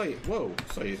 I saw you. Whoa.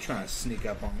 Saw you trying to sneak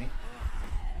up on me.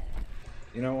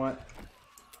 You know what?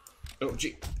 Oh,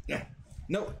 gee. Yeah.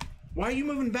 No. Why are you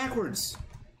moving backwards?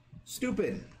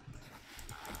 Stupid.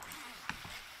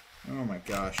 Oh my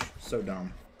gosh. So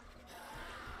dumb.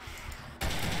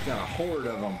 Got a horde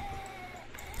of them.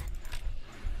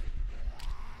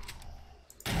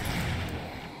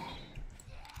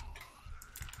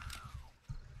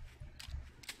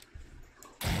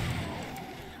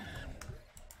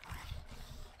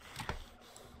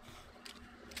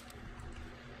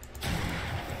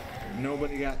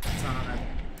 Nobody got time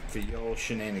for your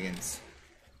shenanigans.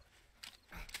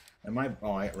 Am I?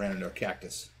 Oh, I ran into a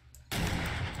cactus.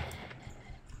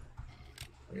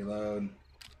 Reload.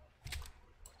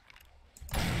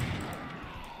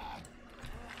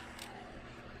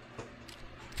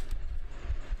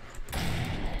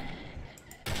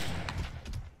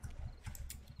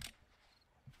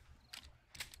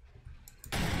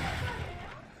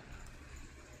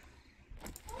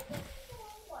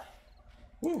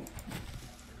 Woo.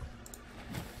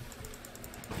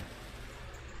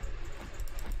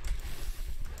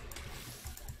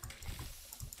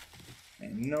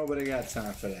 Ain't nobody got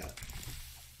time for that.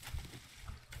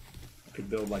 I could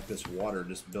build like this water,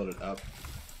 just build it up.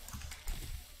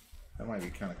 That might be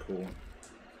kind of cool.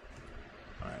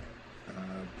 Alright.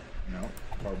 No,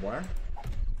 barbed wire.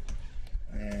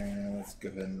 And let's go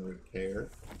ahead and repair.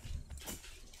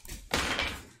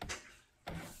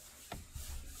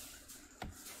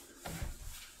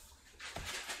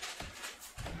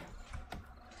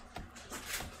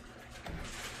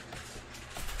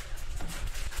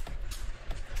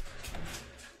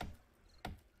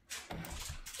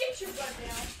 Get your butt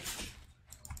down.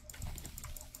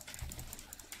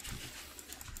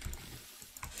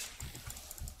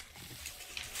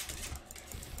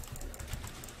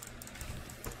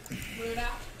 Put it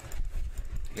out.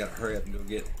 You gotta hurry up and go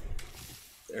get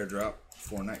the airdrop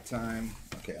before nighttime.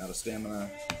 Okay, out of stamina.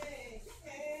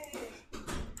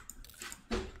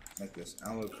 Make this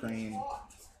aloe cream.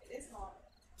 It is hot.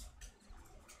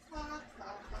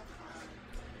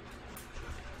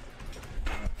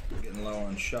 Getting low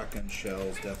on shotgun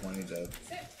shells. Definitely need to.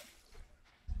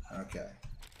 Okay.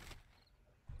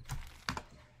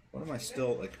 What am I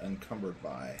still like encumbered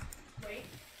by? Wait.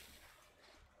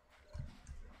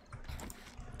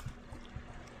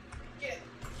 Get it.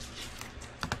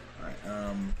 Alright,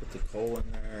 put the coal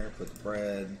in there, put the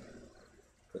bread,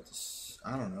 put this,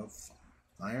 I don't know,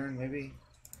 iron maybe?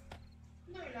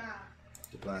 No, you're not.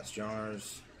 The glass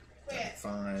jars, Wait.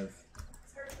 5,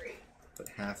 It's her free. put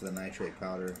half of the nitrate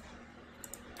powder.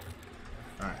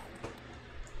 Alright,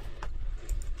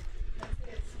 That's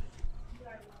it.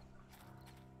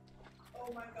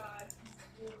 Oh my god.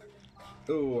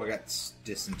 ooh, I got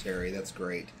dysentery, that's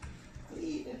great.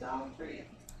 Eat the dog treat.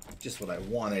 Just what I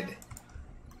wanted.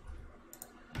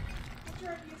 What's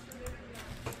your ideas for moving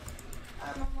I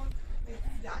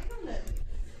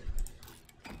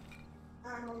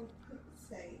don't know. Cook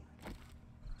steak.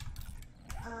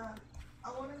 I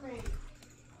want to make.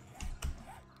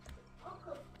 I'll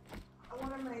cook. I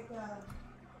want to make potatoes,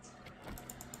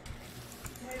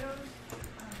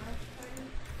 mashed potatoes.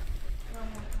 And I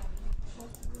want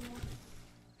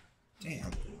to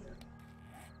Damn.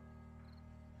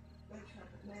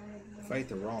 If I eat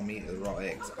the raw meat or the raw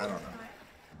eggs, I don't know.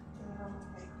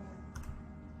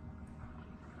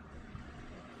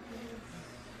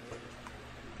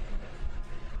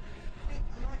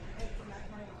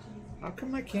 How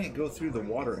come I can't go through the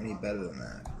water any better than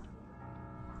that?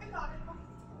 I got it.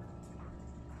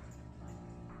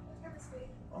 Never sleep.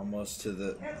 Almost to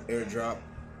the airdrop.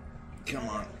 Come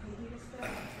on.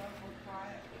 Alright.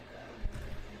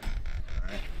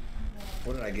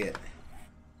 What did I get?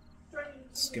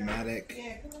 Schematic.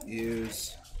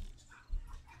 Use.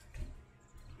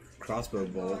 Crossbow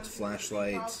bolt.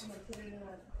 Flashlight.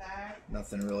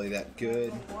 Nothing really that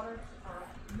good.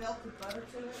 Melted butter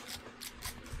to it.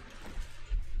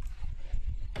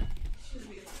 Should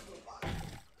be like a little box.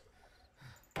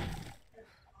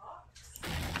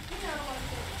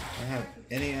 I have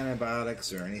any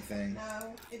antibiotics or anything.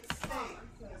 No, it's steak.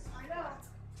 I know.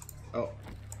 Oh.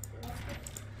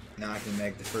 Now I can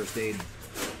make the first aid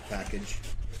package.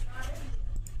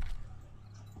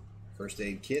 First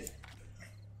aid kit.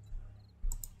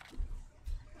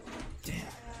 Damn.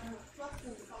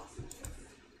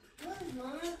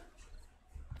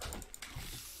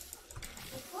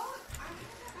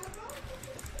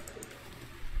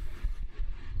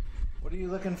 What are you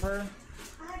looking for?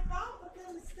 I thought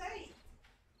within the steak.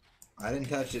 I didn't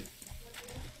touch it.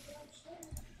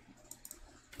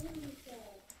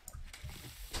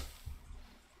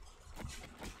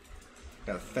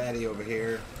 Got a fatty over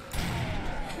here.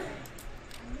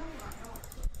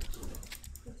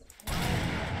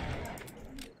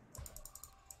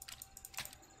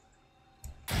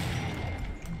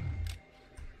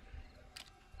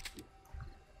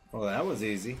 Well, that was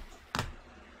easy.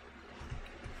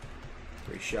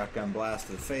 3 shotgun blast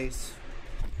to the face.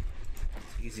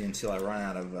 It's easy until I run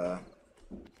out of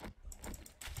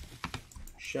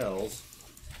shells.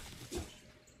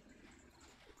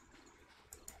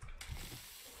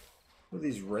 What are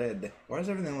these red? Why does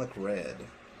everything look red?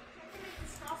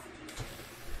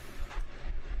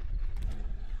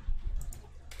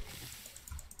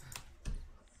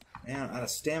 Man, I'm out of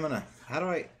stamina. How do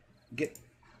I get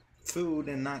food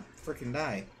and not freaking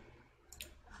die?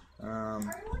 Are you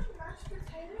wanting mashed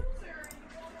potatoes or are you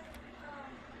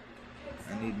wanting,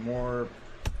 I need more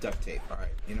duct tape.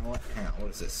 Alright, you know what? Hang on, what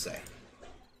does this say?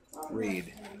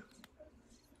 Read.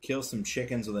 Kill some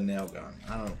chickens with a nail gun.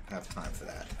 I don't have time for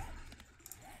that.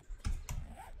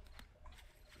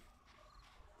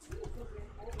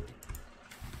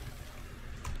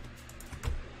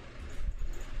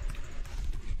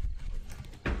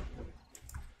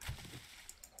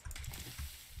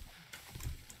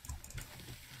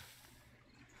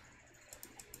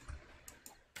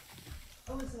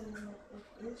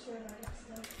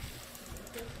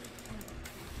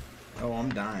 Oh, I'm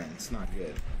dying. It's not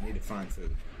good. I need to find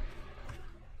food.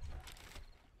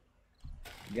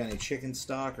 You got any chicken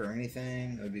stock or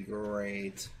anything? That would be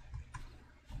great.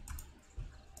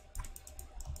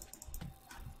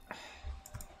 I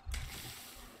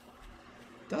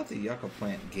thought the yucca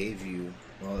plant gave you...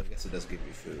 Well, I guess it does give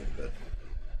you food, but...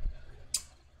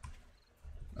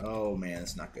 Oh, man,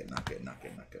 it's not good. Not good, not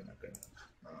good, not good, not good.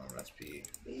 Recipe.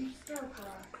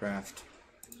 Craft.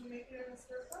 did you make it in a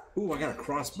stir fry? Ooh, I got a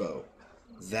crossbow.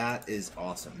 That is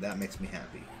awesome. That makes me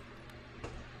happy.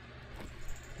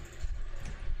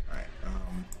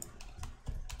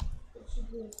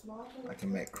 I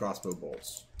can make crossbow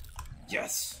bolts.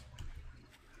 Yes!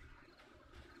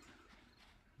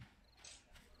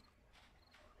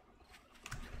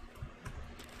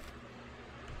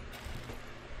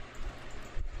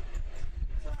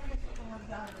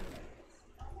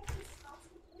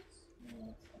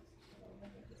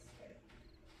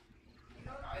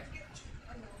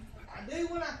 I do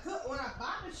when I cook, when I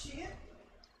buy the shit.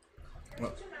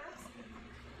 Well,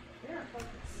 They're fucking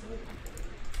sick.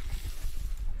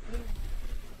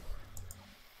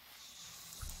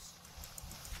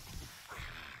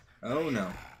 oh no.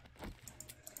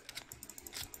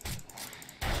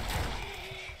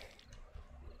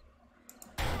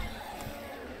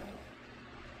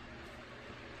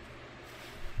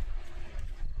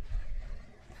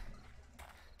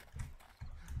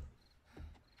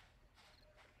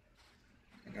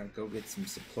 I gotta go get some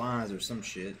supplies or some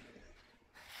shit.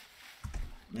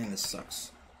 Man, this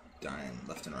sucks. Dying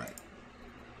left and right.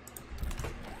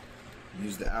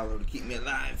 Use the aloe to keep me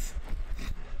alive.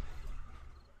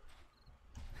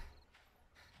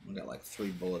 I got like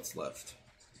 3 bullets left.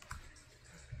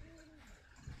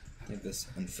 I think this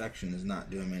infection is not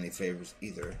doing me any favors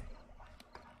either.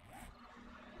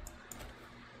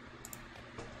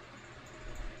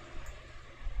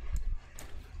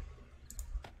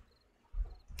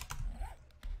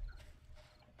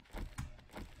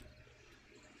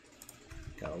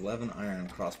 Got 11 iron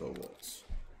crossbow bolts.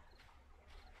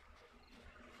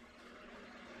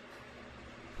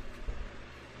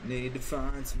 Need to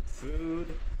find some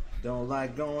food. Don't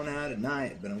like going out at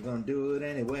night, but I'm gonna do it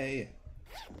anyway.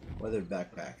 Weathered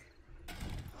backpack.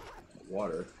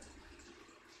 Water.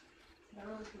 That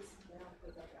really pisses me off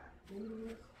because I got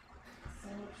noodles, so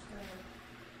much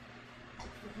stuff.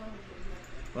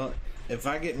 Well, if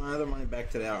I get my other money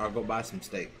back today, I'll go buy some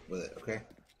steak with it, okay?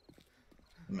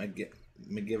 Let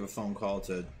me give a phone call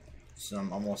to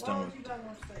some almost Why done would you buy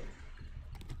more steak?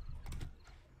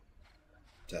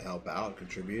 to help out,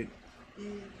 contribute. Did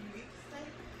you eat the steak?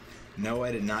 No,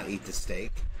 I did not eat the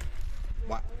steak.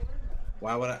 Why?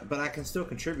 Why would I? But I can still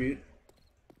contribute.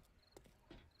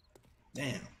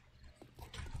 Damn.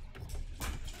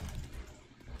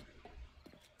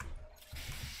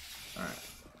 Alright.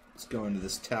 Let's go into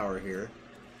this tower here.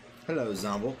 Hello,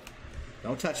 Zomble.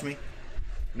 Don't touch me.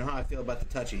 You know how I feel about the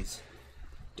touchies.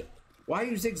 Why are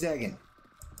you zigzagging?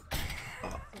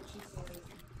 Oh.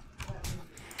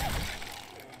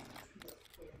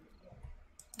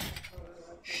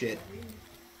 Shit.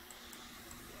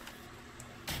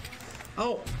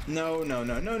 Oh, no, no,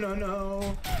 no, no, no,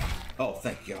 no. Oh,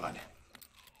 thank God.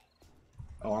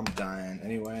 Oh, I'm dying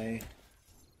anyway.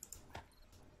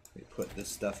 Let me put this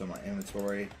stuff in my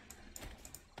inventory.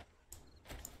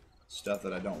 Stuff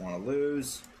that I don't want to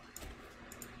lose.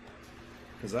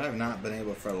 Because I have not been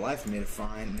able for the life of me to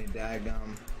find any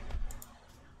daggum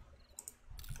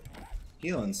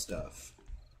healing stuff.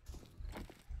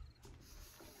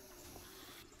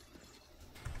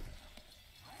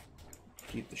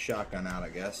 Keep the shotgun out, I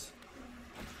guess.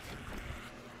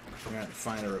 I'm gonna have to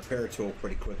find a repair tool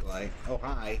pretty quick, like. Oh,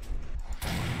 hi.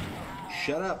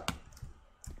 Shut up.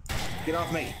 Get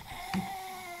off me.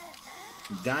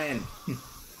 I'm dying.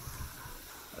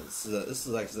 This is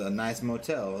like a nice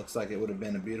motel. Looks like it would have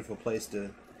been a beautiful place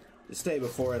to stay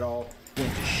before it all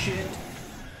went to shit.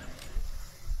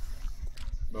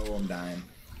 Oh, I'm dying.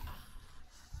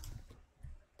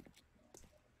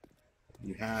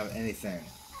 You have anything?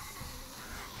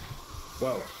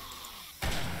 Whoa.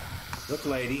 Look,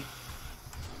 lady.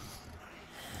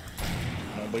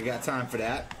 Nobody got time for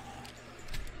that.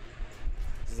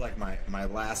 This is like my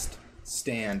last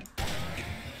stand.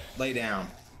 Lay down.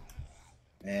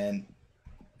 And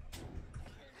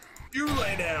you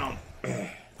lay down.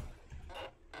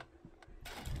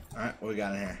 Alright, what we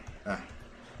got in here?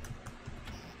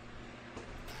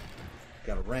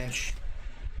 Got a wrench.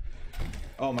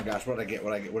 Oh my gosh, what did I get?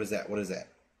 What is that? What is that?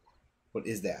 What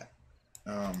is that?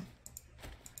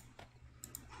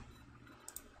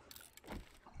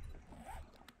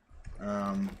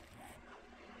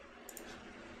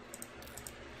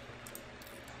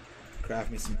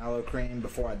 Craft me some aloe cream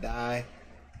before I die.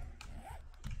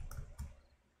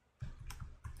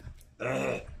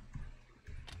 Ugh.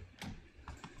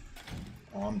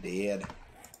 Oh, I'm dead.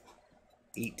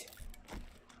 Eat.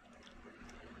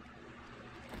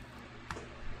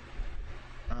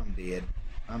 I'm dead.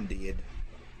 I'm dead.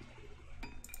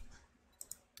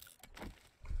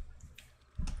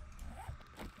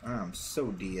 I'm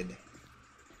so dead.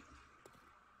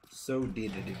 So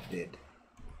dead.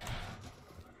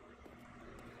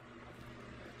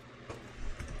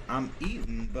 I'm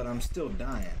eating, but I'm still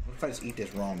dying. What if I just eat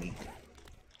this raw meat?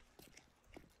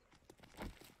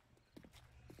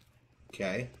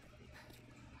 Okay.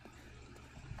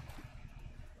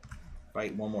 If I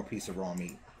eat one more piece of raw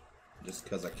meat, just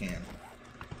because I can.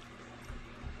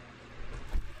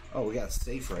 Oh, we got a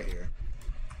safe right here.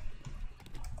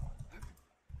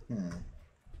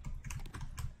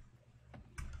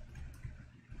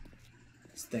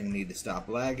 This thing need to stop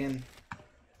lagging.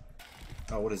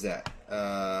 Oh, what is that?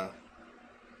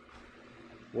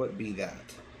 What be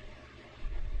that?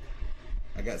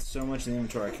 I got so much in the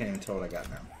inventory I can't even tell what I got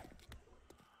now.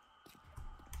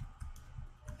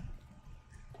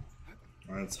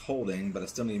 Alright, it's holding, but I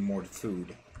still need more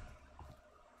food.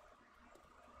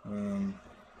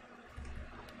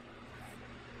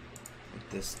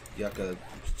 This yucca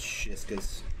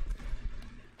shiskas.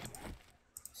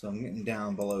 So I'm getting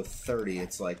down below 30.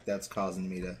 It's like that's causing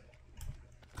me to...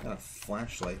 Got a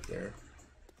flashlight there.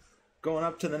 Going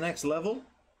up to the next level,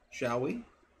 shall we?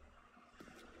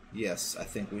 Yes, I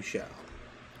think we shall.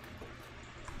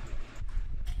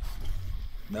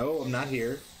 No, I'm not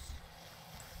here.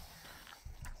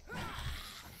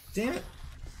 Damn it!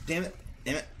 Damn it!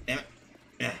 Damn it! Damn it!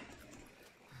 Yeah.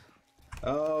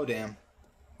 Oh, damn.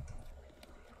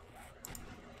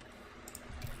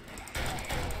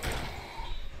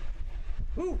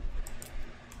 Woo!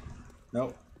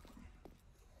 Nope.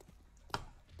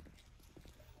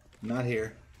 Not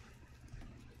here.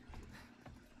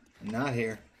 Not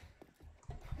here.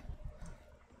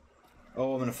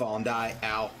 Oh, I'm gonna fall and die.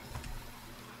 Ow.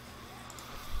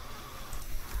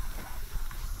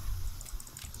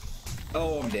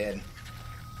 Oh, I'm dead.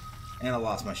 And I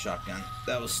lost my shotgun.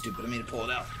 That was stupid of me to pull it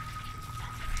out.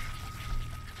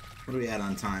 What are we at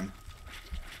on time?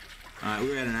 Alright,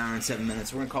 we're at 1 hour and 7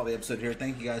 minutes. We're gonna call the episode here.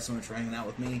 Thank you guys so much for hanging out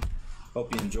with me.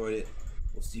 Hope you enjoyed it.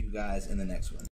 We'll see you guys in the next one.